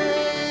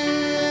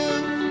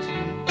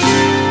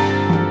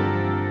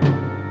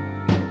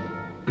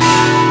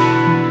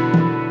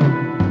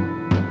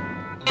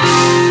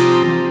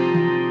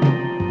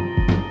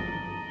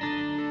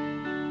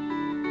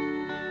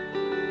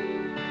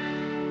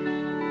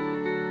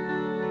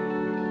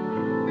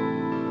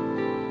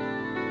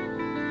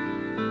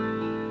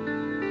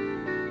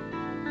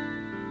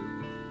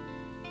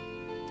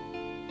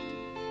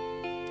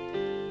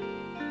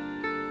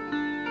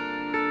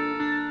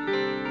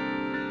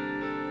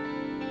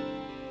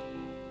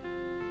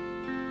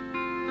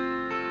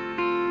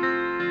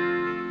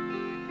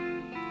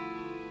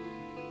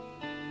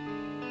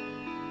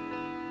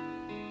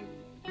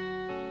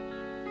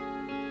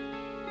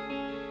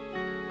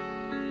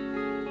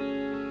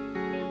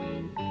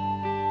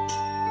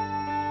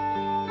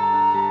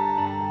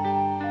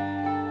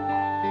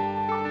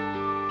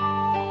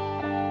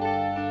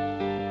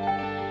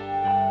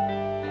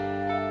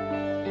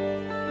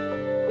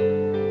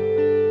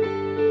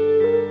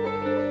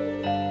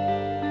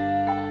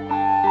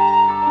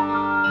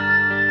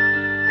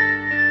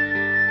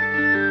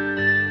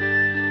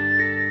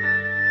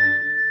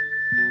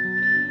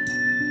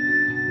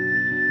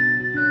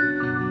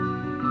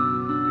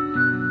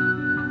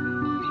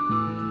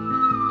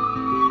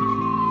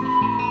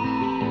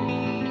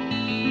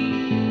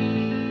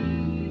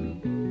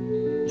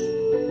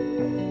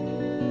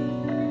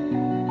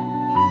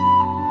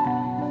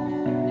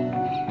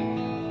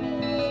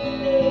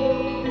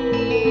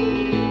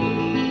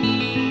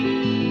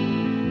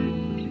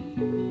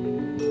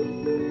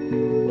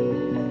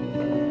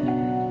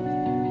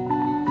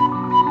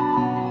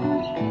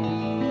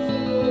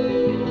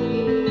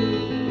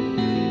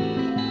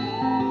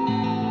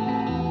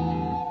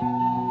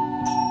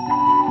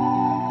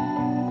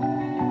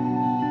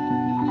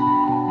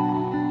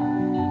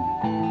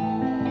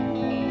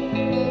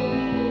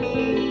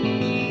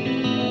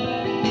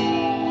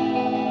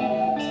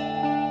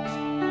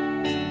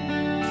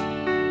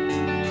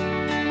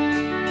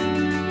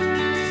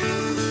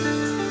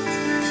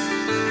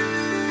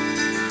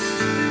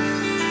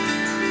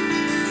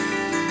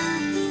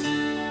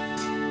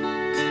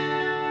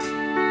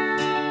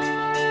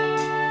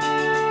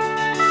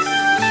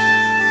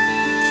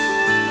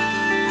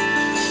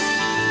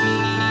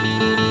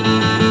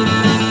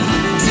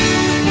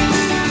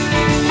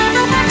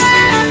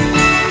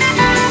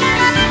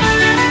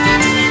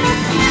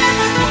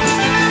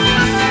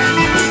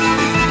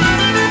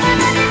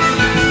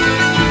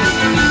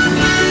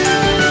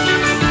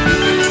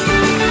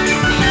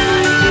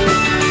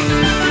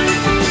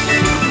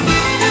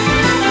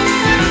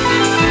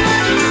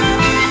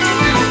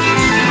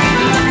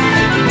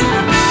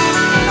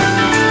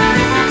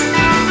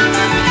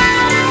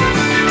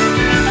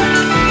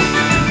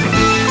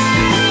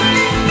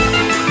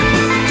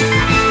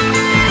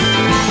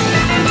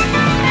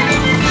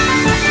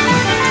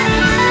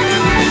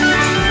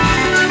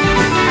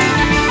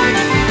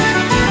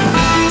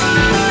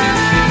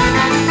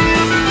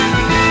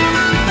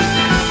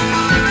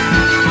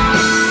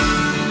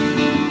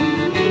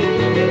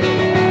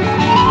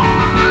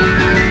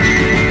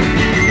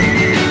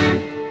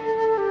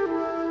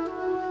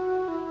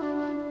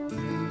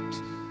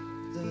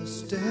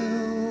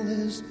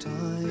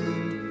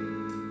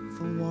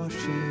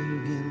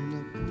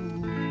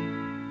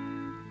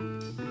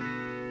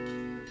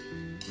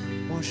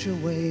 wash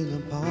away the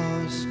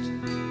past.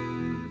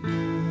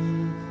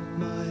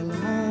 My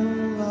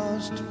long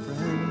lost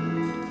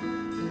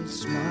friend is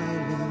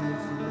smiling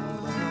from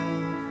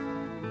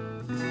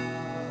above,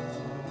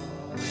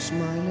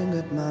 smiling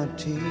at my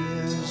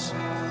tears.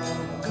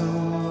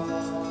 Come,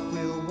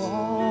 we'll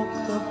walk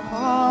the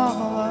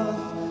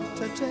path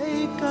to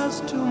take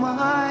us to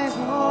my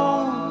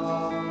home.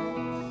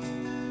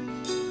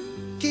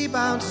 Keep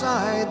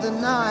outside the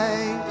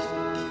night.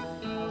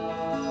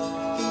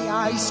 The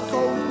ice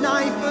cold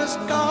knife has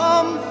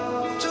come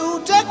to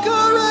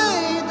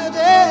decorate the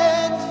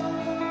dead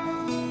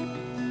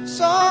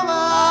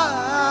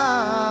somehow,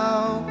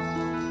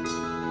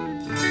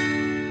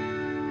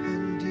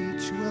 and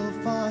each will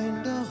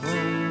find a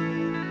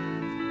home,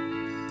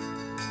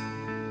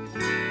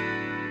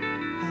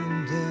 and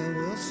there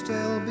will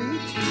still be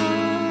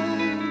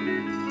time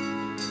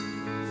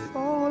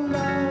for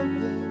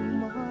loving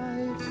my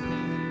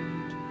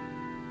friend.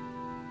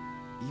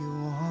 You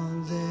are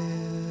there.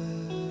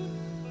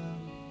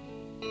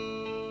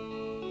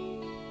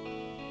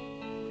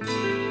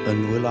 And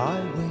will I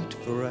wait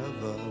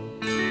forever?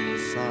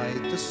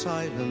 beside the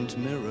silent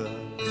mirror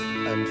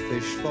and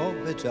fish for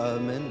bitter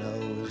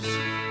minnows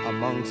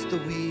amongst the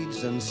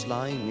weeds and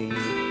slimy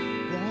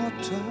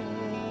water.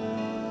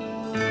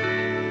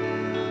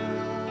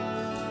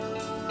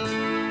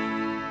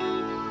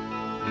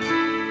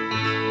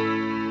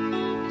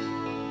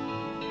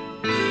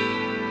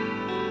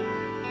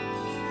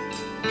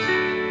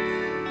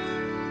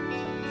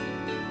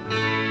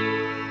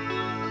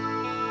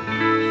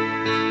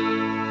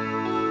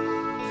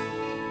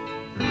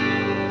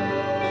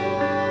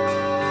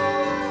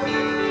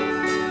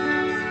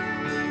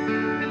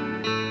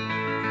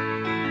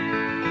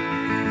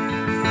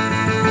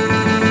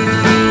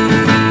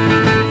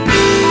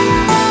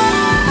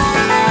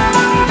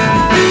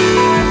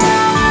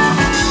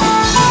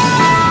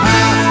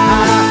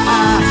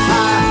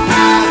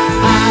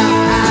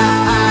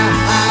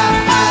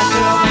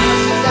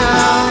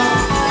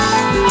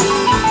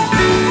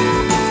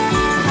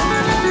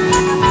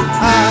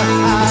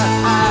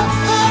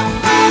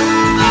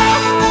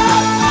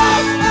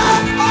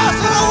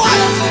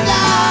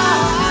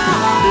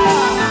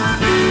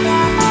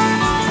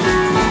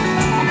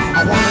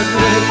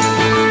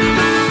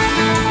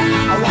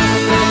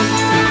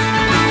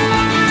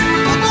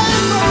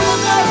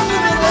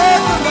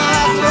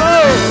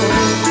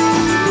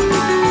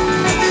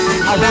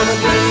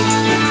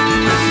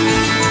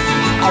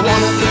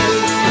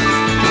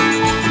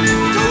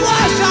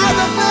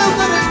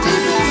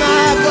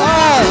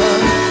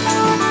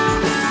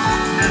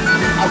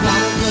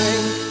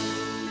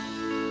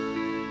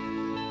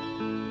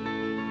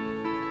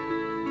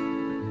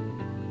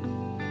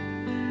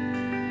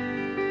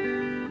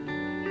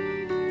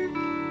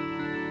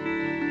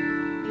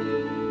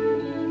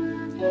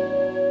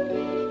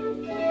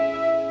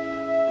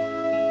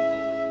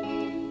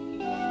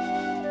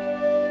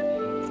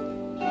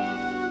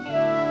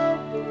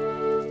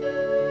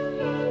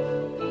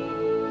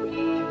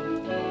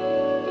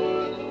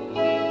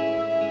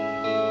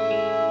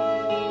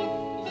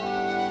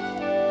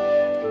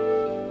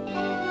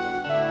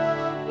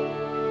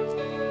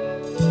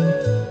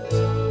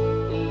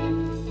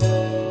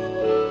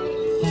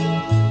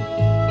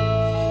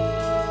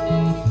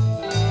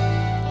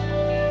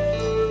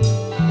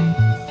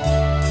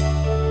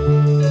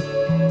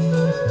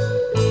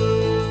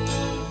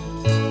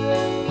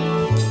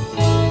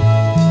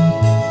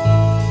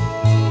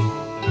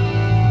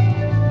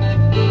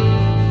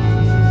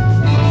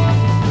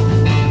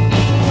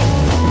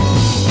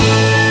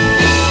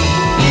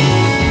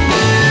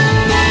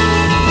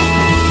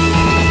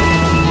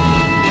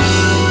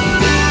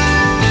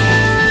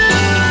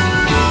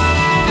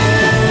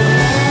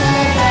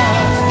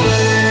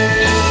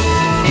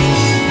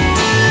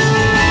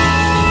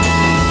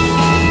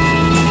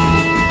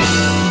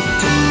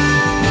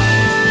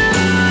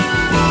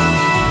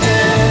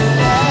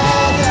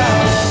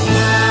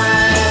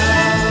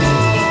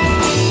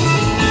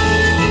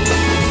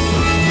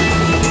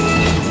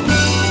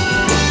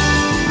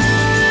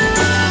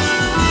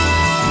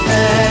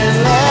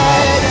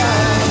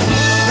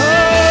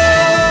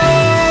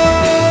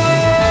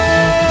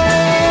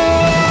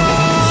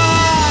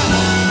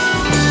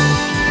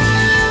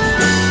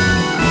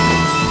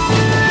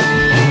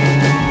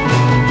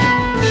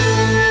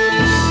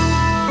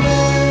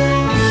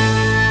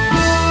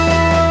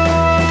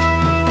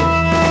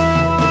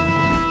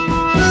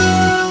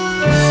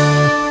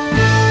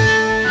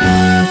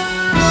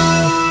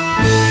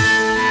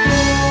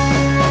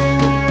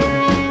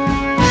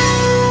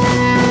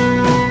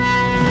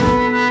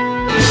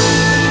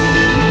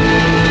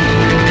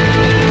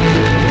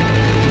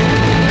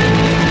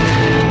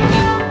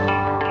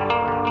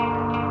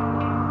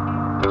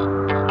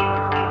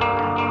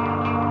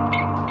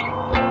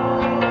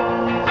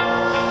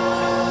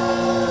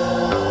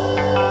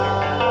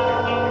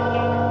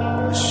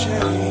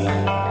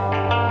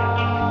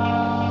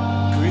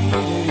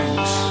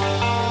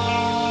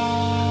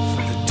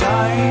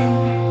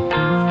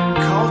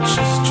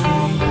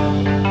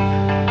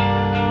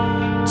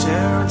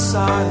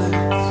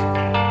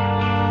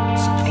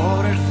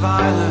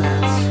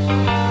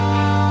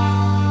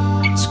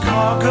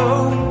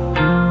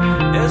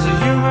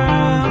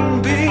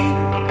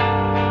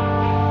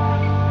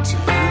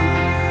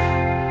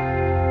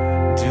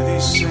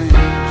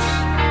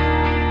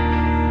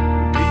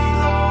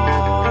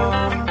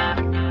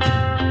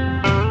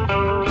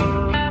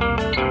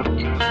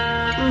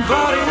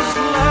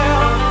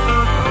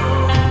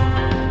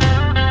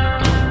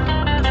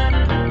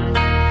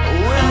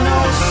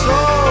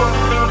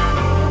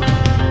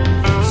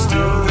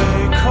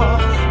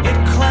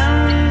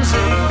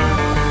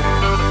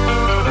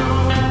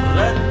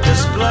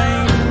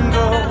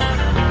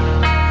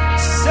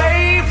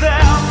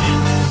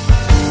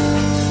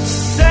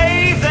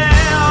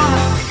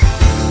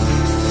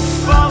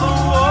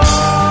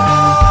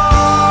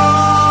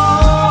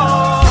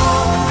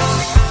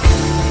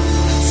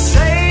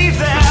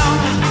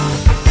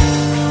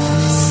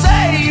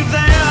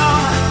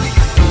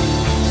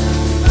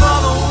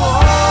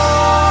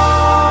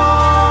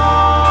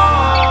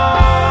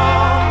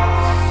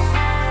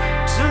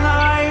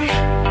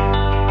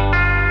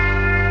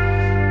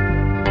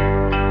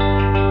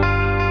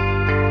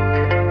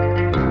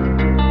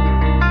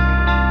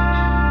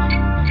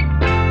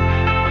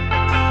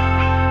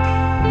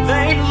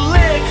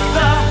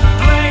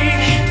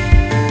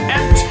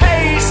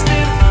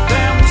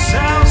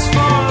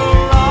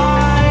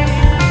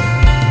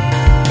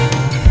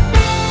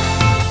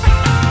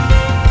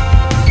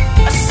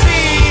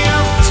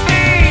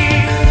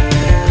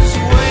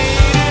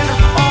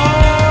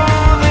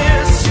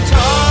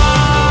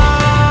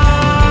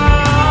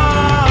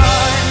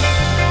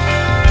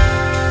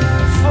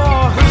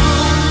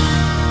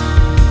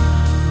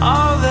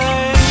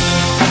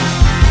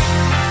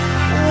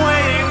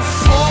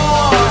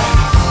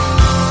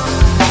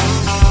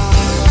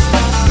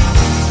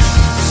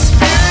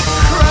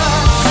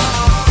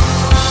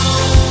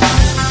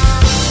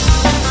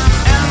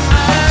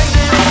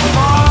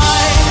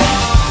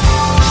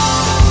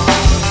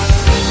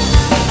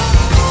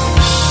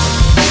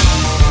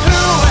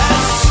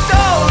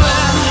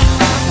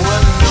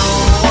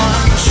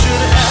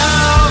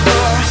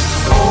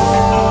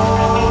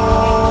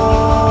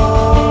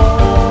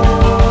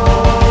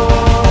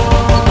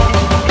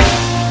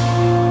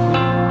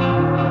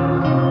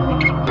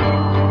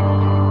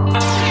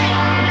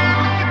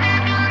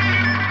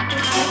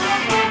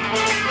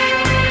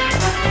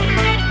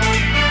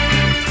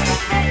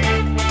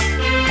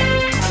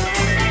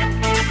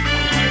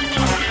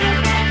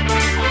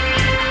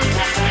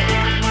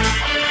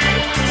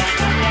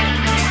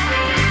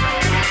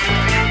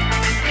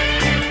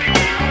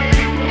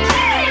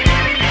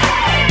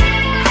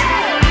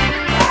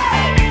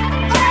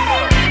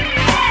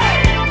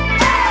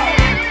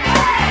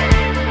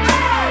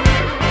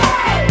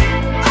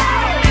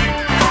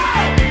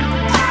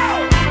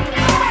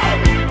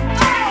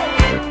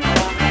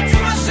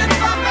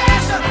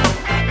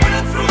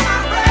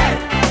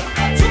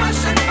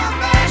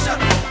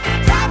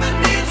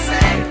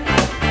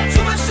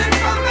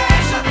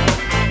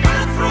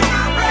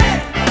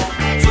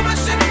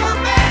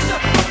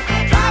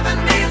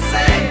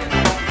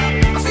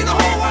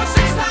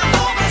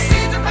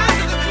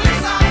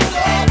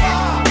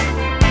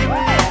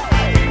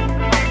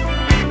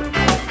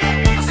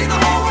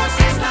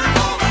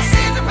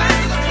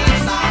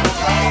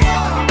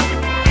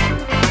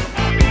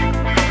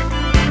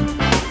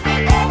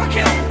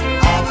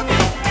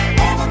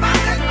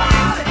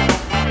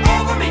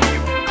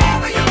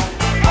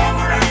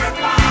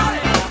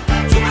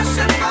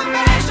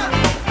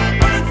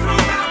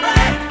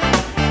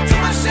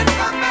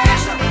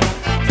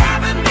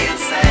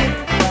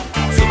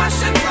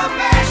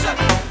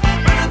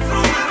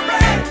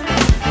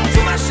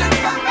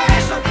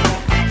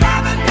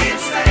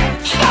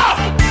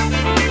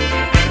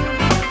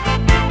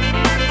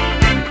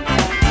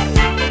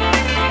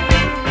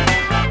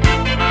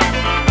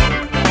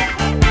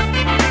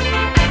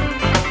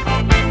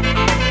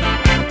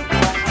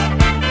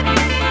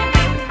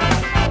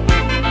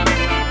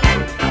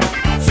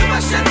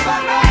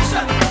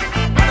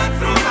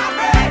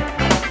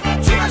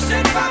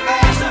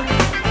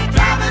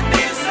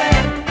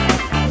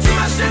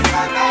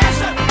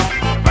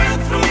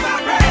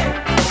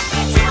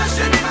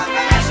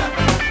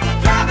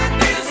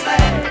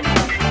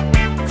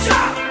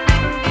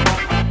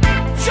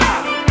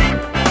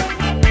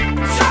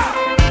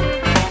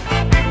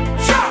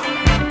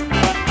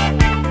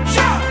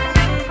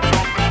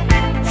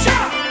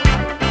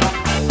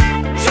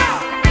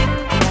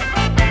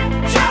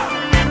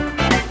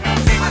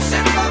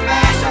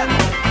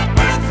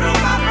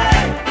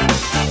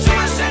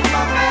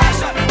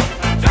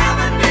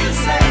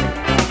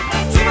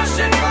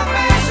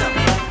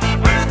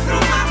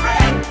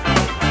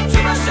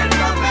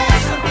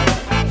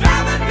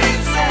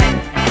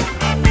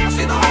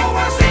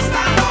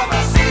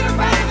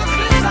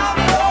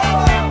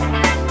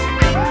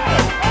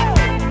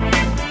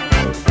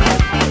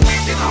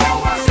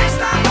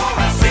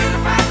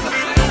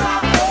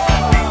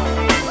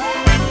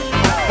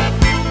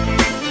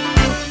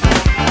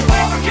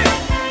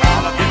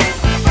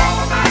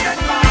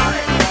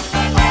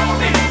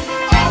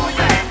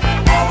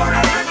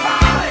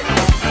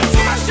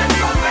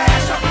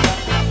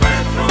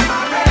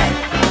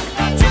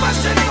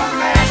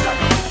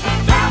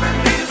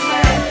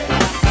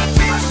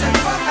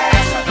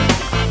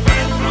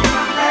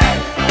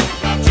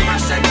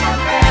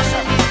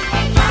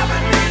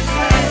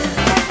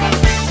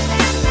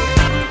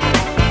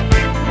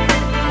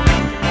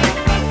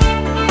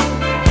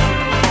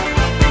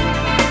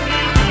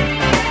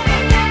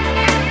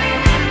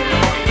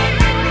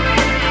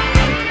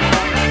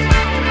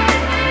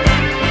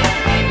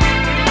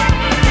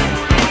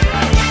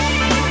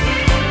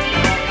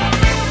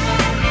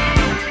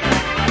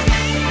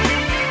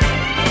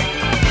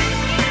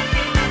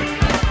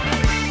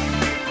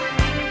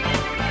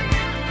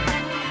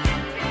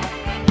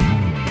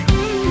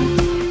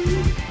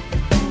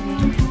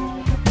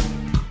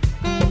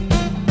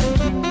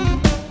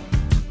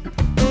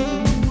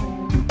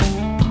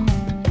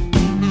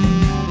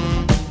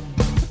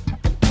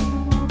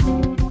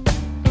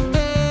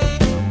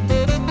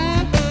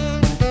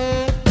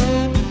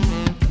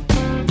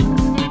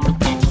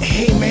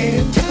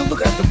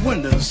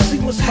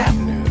 what's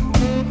happening?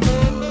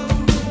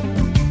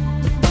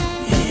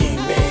 Hey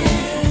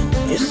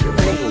man, it's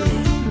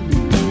raining.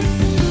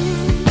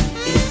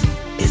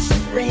 It's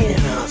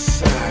raining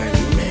outside,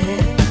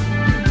 man.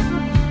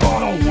 Oh,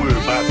 don't worry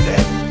about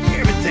that.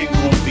 Everything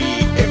gonna be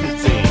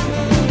everything.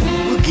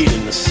 We'll get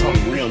into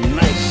something real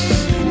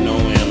nice, you know,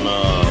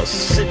 and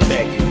sit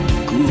back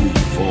and groove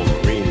for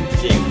a rainy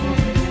day.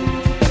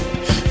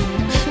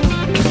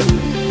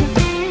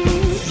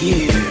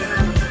 Yeah.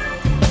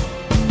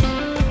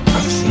 I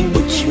see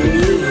what you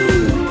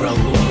mean,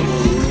 brother.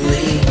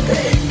 Lay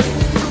back and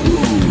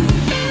groove.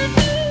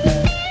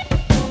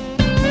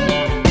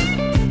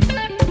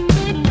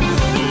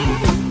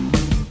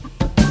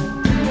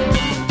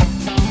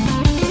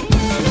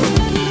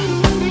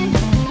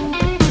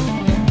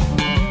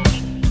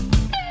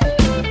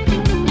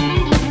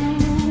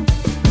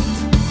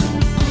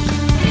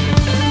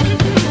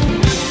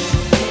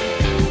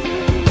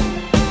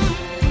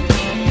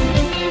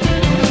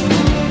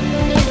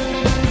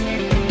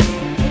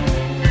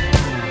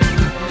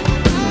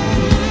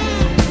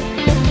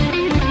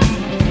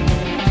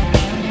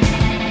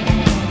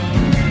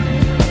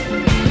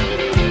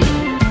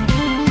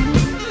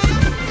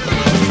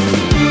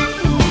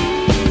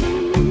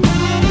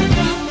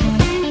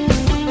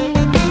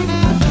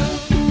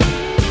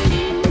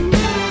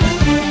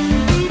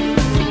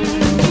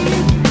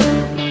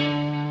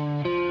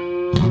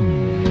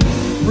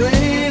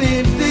 Rainy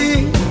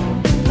day,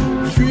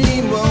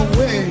 dream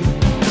away,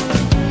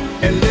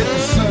 and let the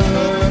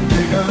sun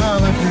take a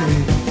holiday.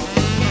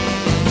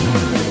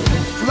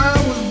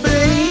 Flowers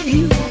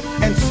bathe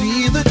and see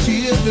the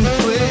children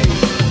play.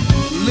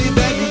 Lay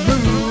back and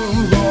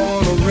groove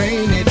on a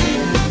rainy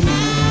day.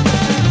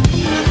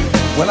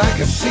 Well, I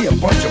can see a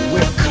bunch of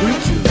wet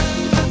creatures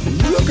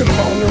looking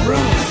along the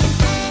road.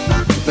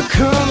 The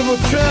carnival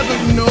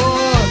traffic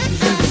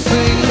noise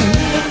insane.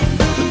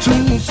 The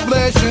tune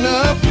splashing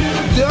up,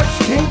 ducks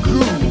can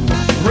groove.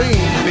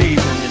 Rain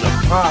bathing in a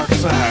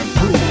parkside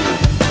pool.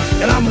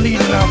 And I'm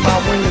leaning out my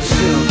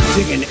windowsill,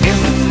 digging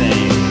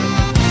everything.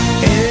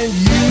 And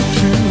you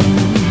too.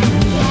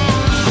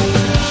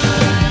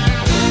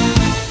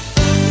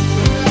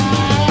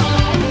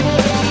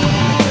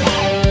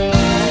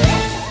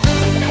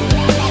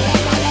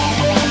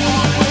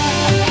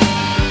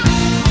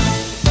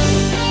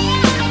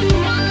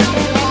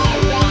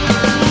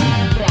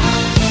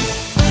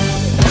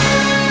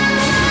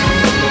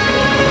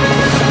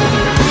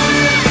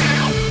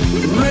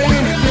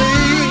 Rainy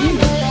day,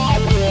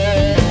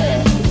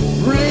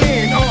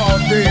 rain all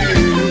day.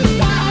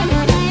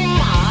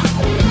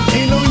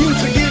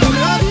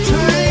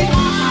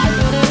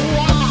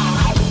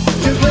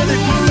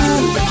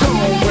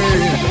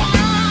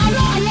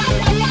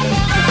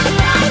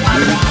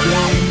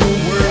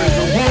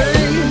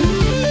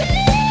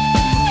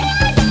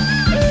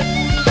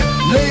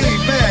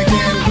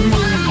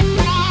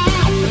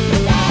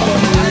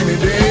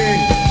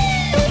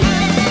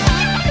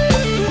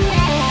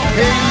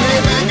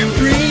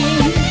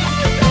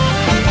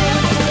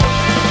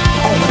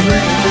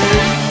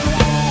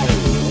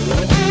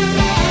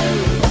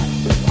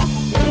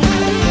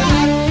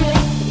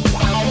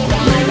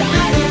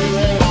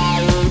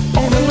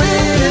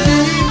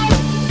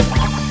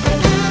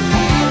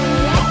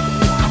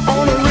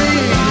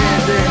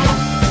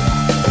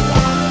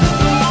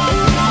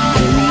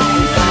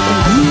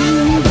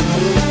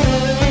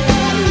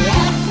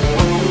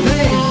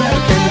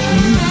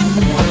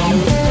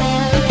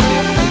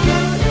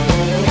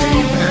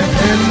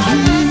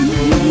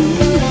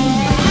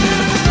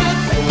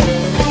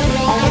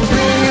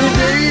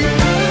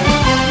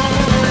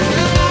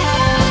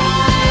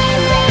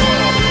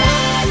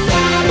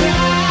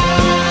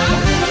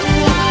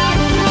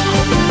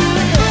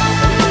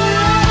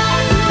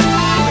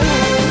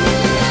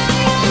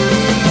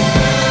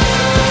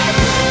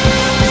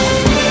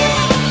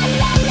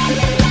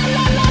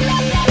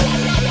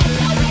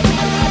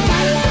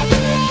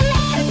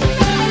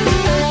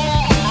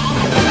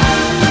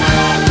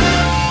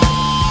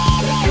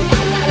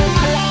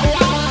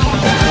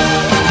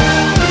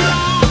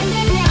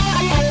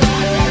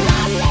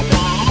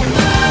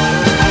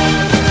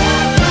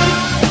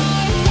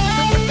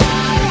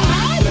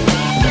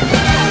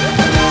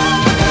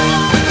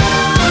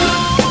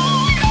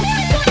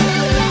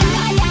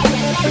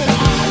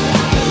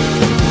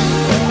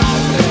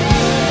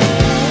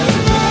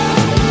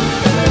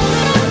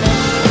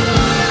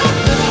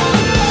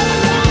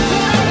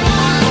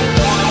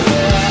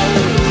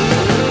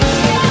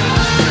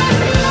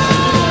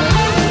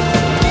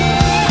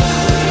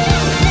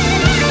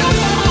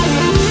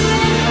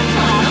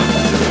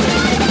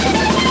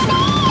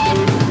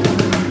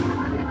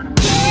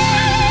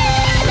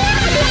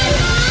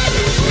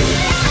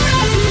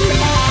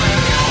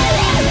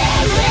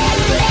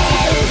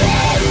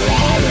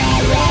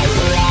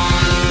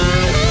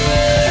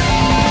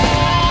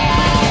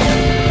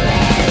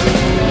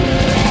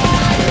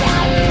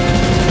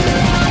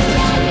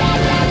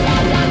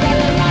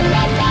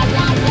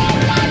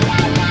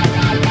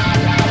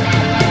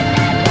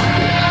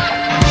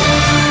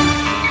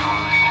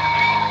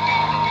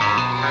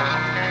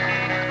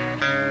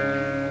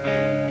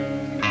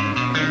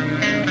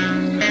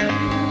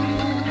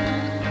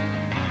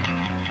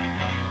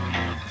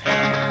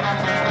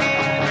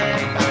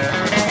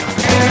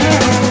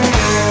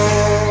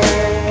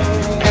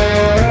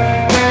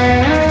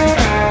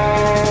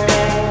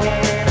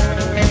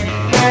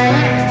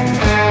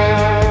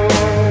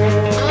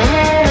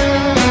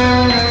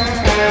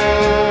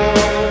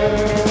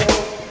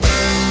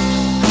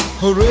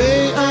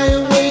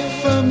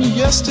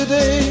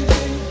 yesterday,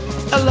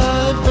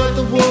 alive, but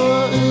the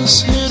war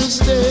is here to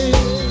stay.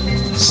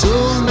 So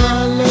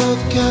my love,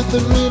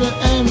 Katharina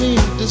and me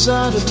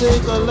desire to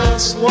take our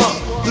last walk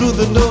through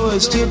the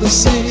noise to the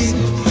sea.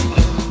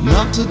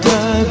 Not to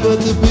die,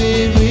 but to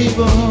be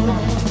reborn,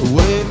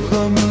 away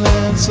from a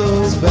land so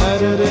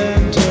battered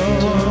and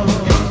torn.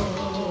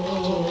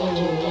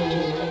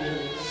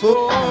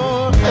 Forever.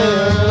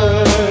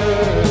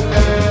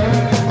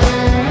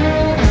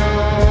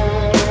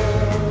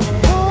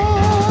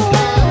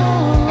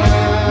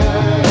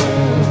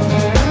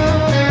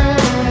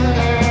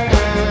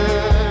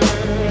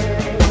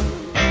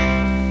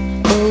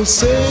 Oh,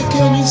 say,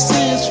 can you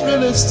see it's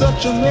really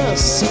such a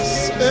mess?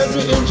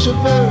 Every inch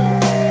of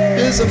earth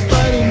is a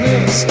fighting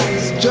mist.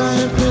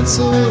 Giant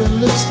pencil and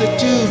lipstick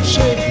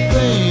tube-shaped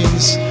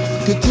things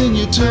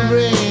continue to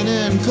rain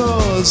and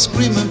cause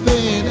screaming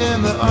pain,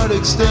 and the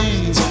Arctic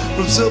stains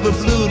from silver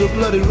blue to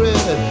bloody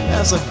red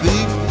as our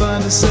feet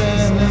find the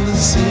sand in the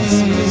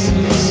sea.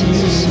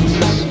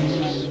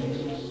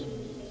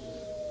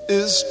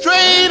 Is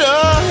straight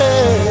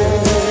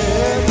ahead.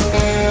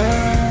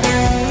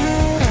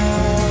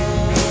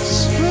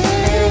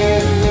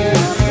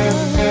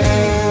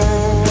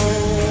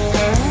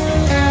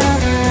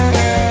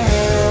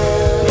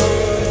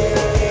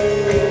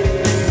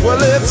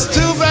 It's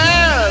too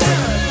bad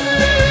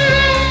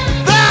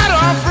that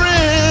our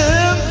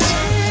friends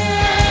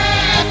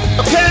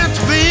can't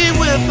be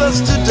with us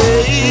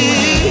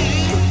today.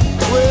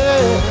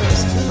 Well,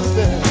 it's too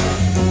bad.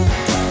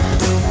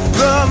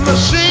 The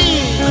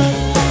machine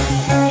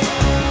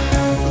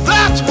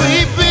that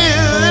we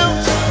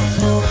built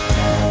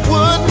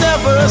would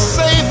never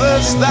save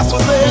us. That's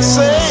what they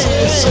say.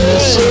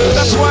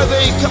 That's why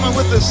they coming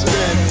with us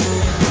today.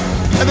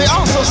 And they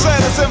also said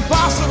it's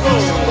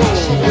impossible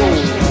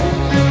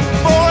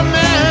for a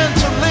man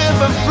to live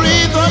and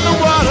breathe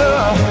underwater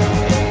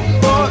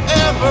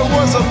forever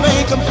was a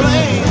main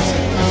complaint.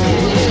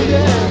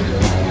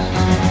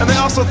 And they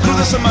also threw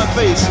this in my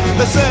face.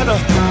 They said,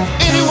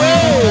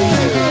 anyway,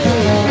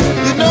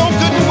 you know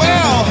good and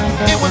well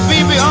it would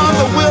be beyond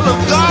the will of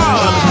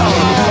God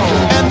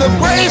and the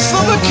grace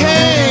of the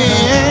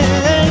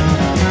King.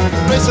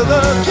 Grace of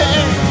the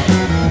King.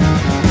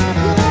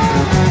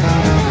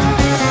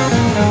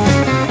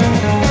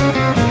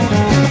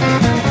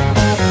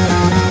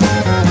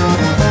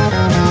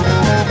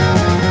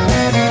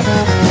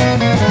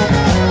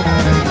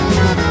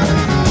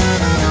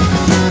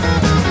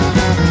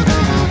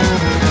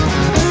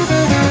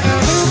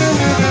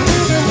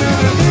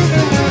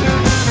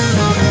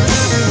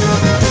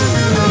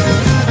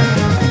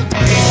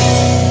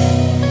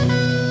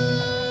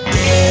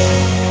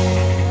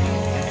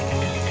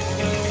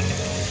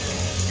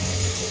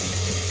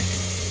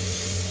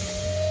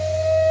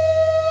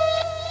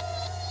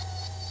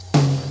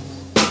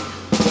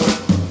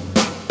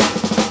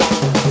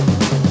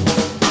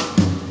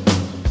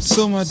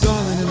 So my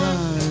darling and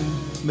I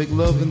make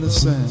love in the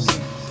sand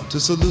to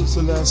salute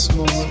the last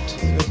moment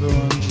ever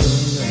on dry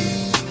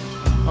land.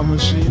 Our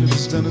machine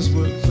has done its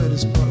work, played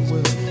its part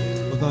well,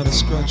 without a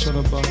scratch on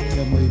our body,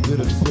 and we bid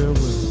it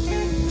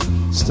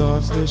farewell.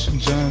 Starfish and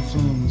giant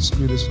flumes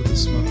greet us with a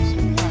smile.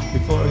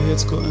 Before our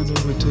heads go under,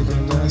 we take a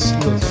last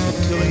look at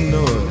the killing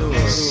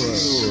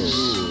noise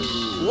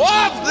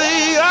of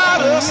the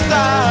outer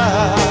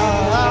style.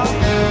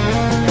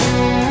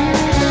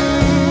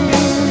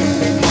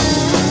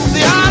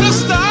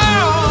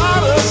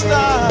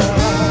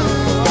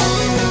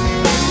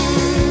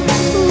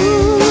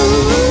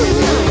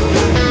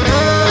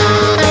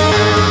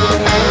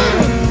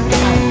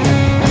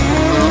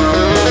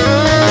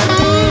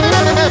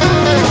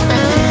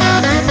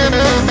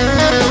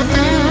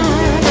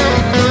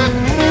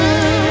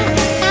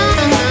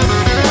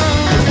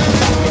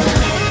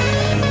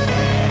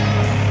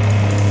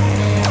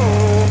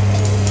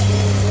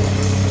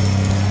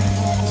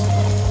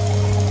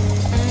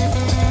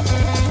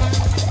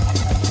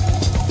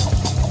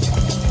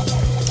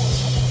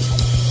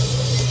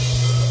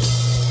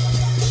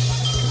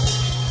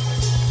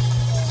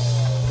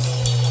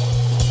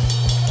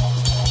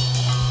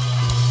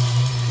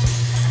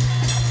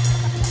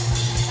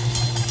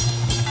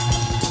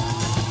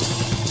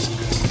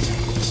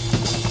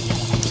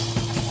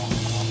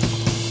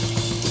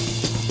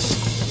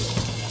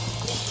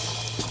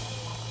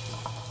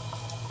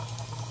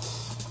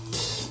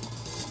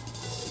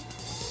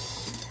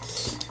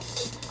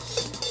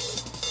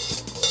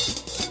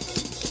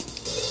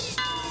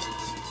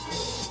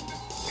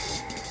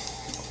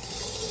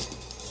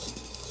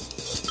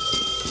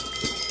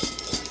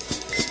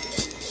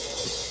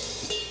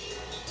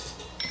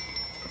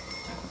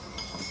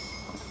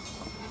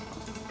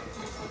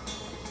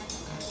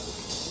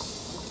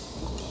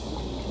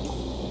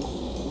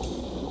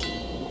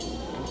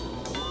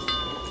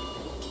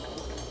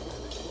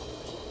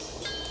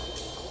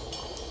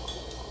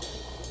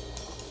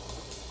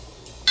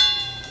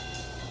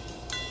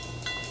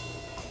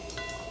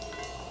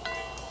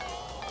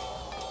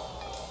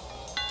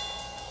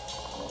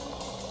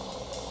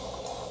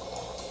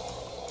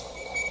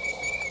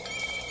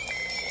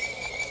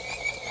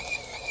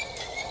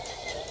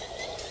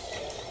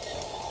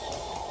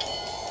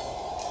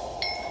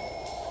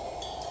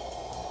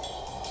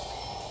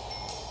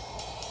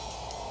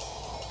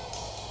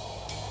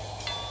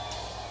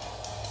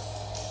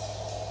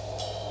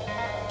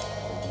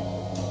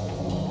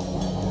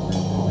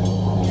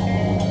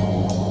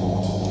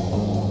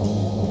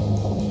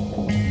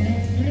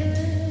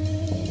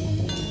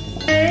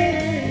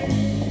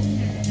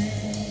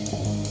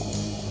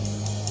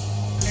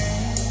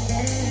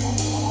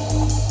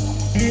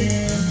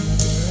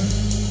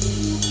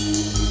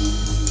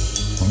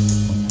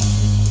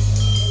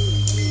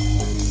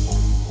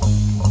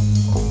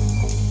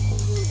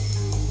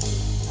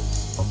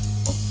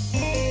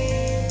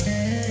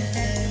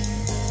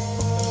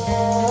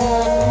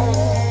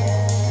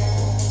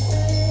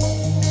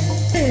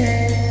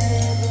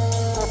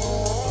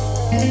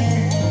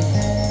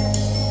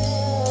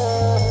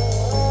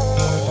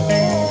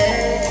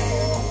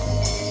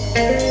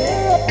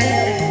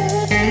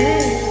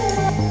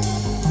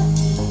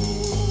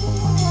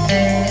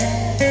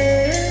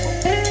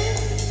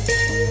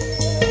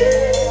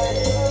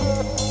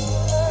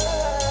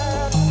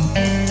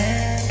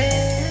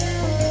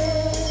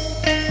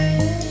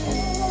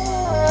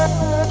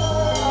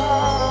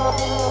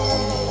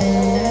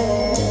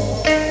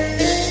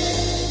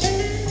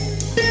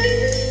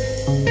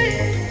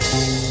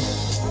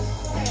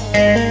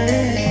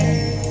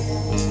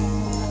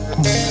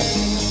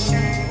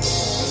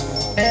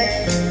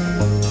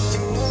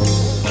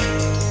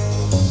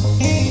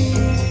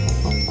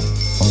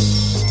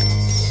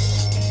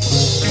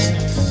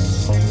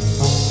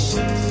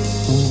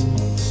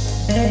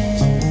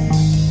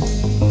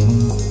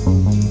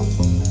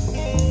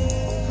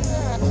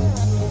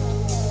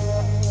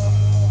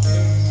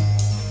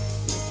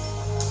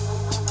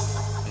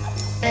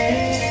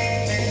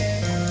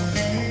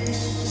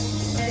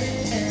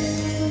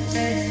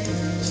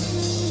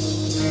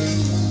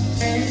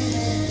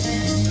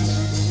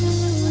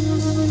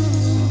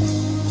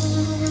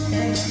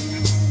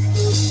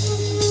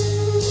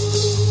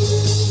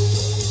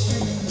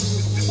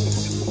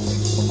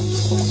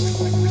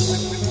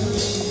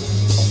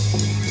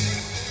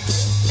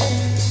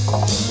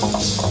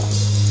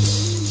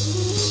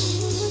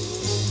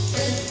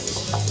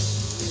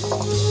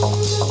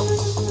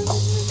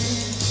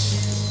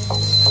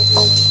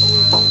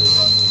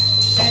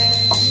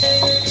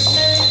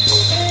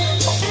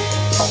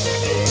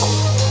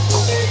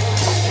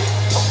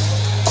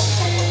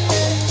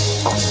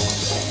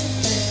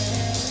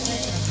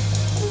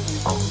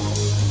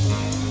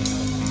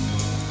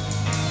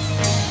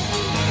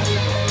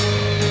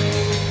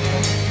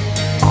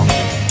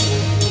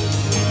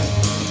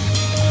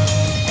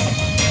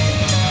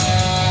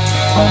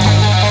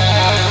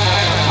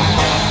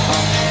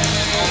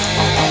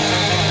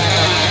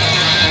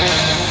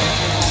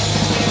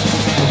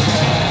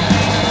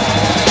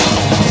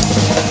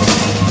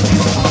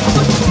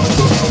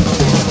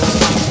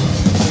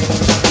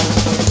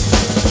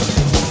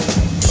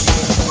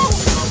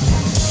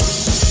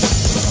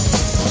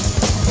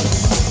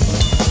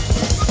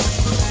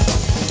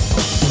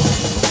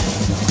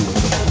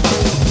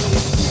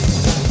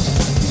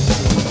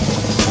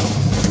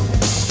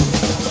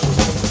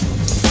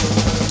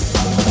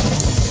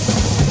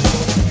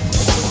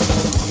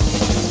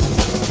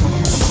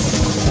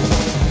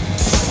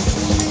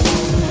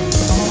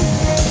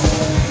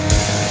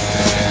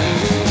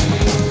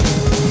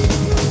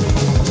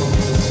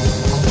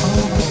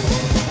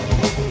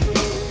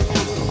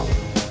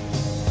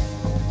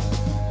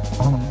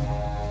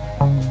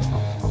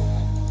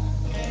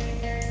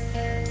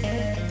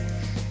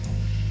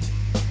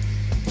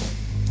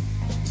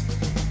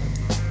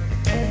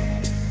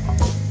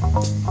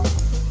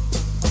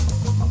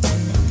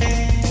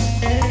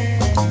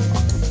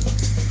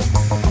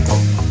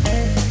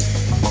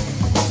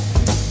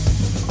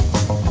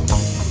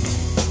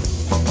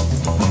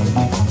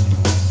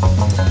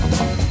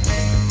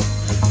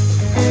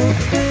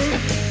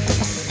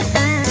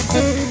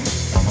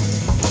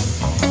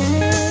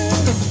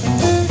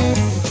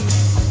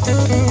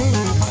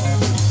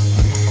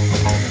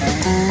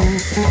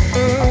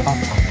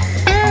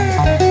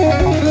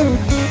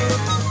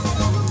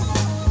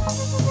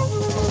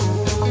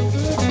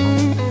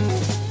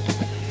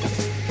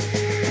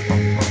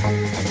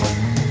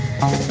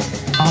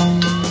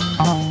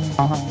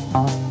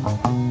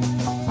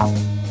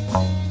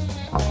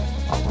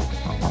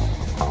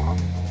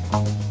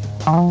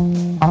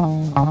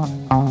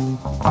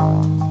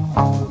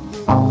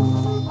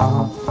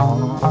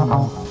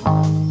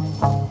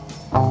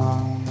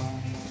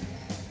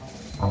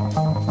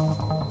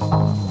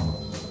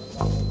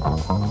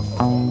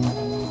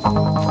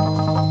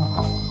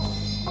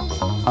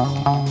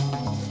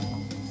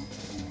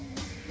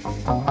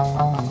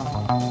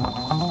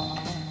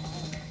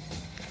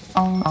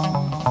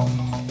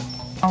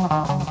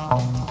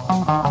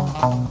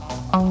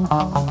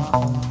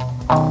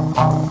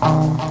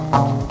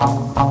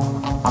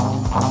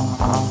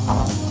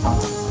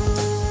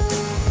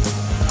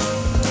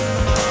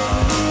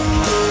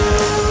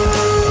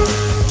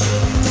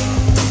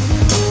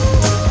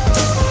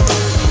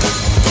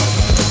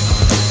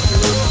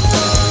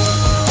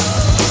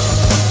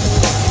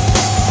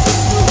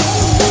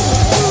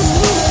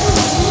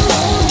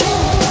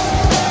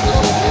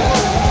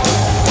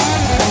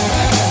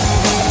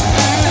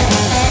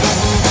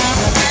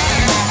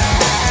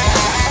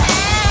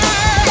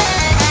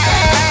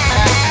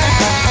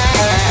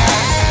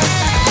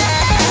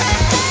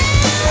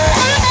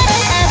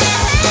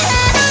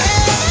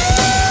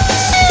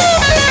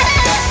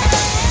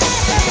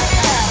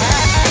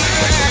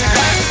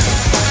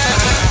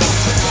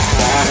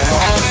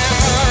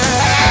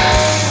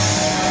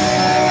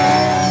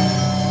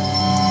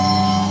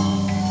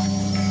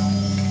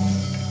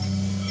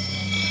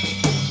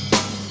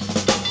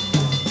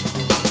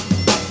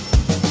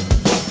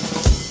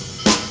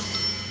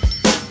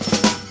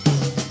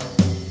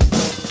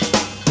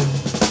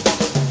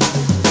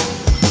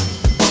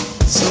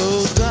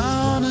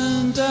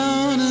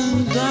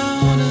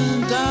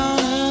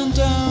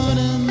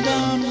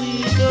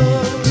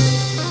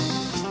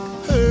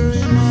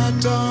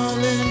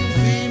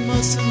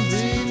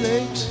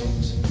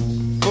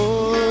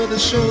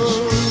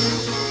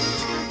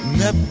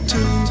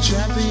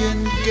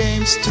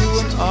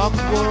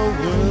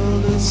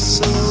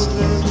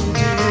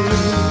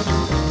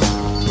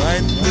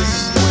 Right this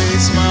way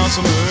smiles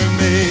a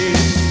mermaid.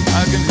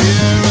 I can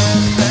hear her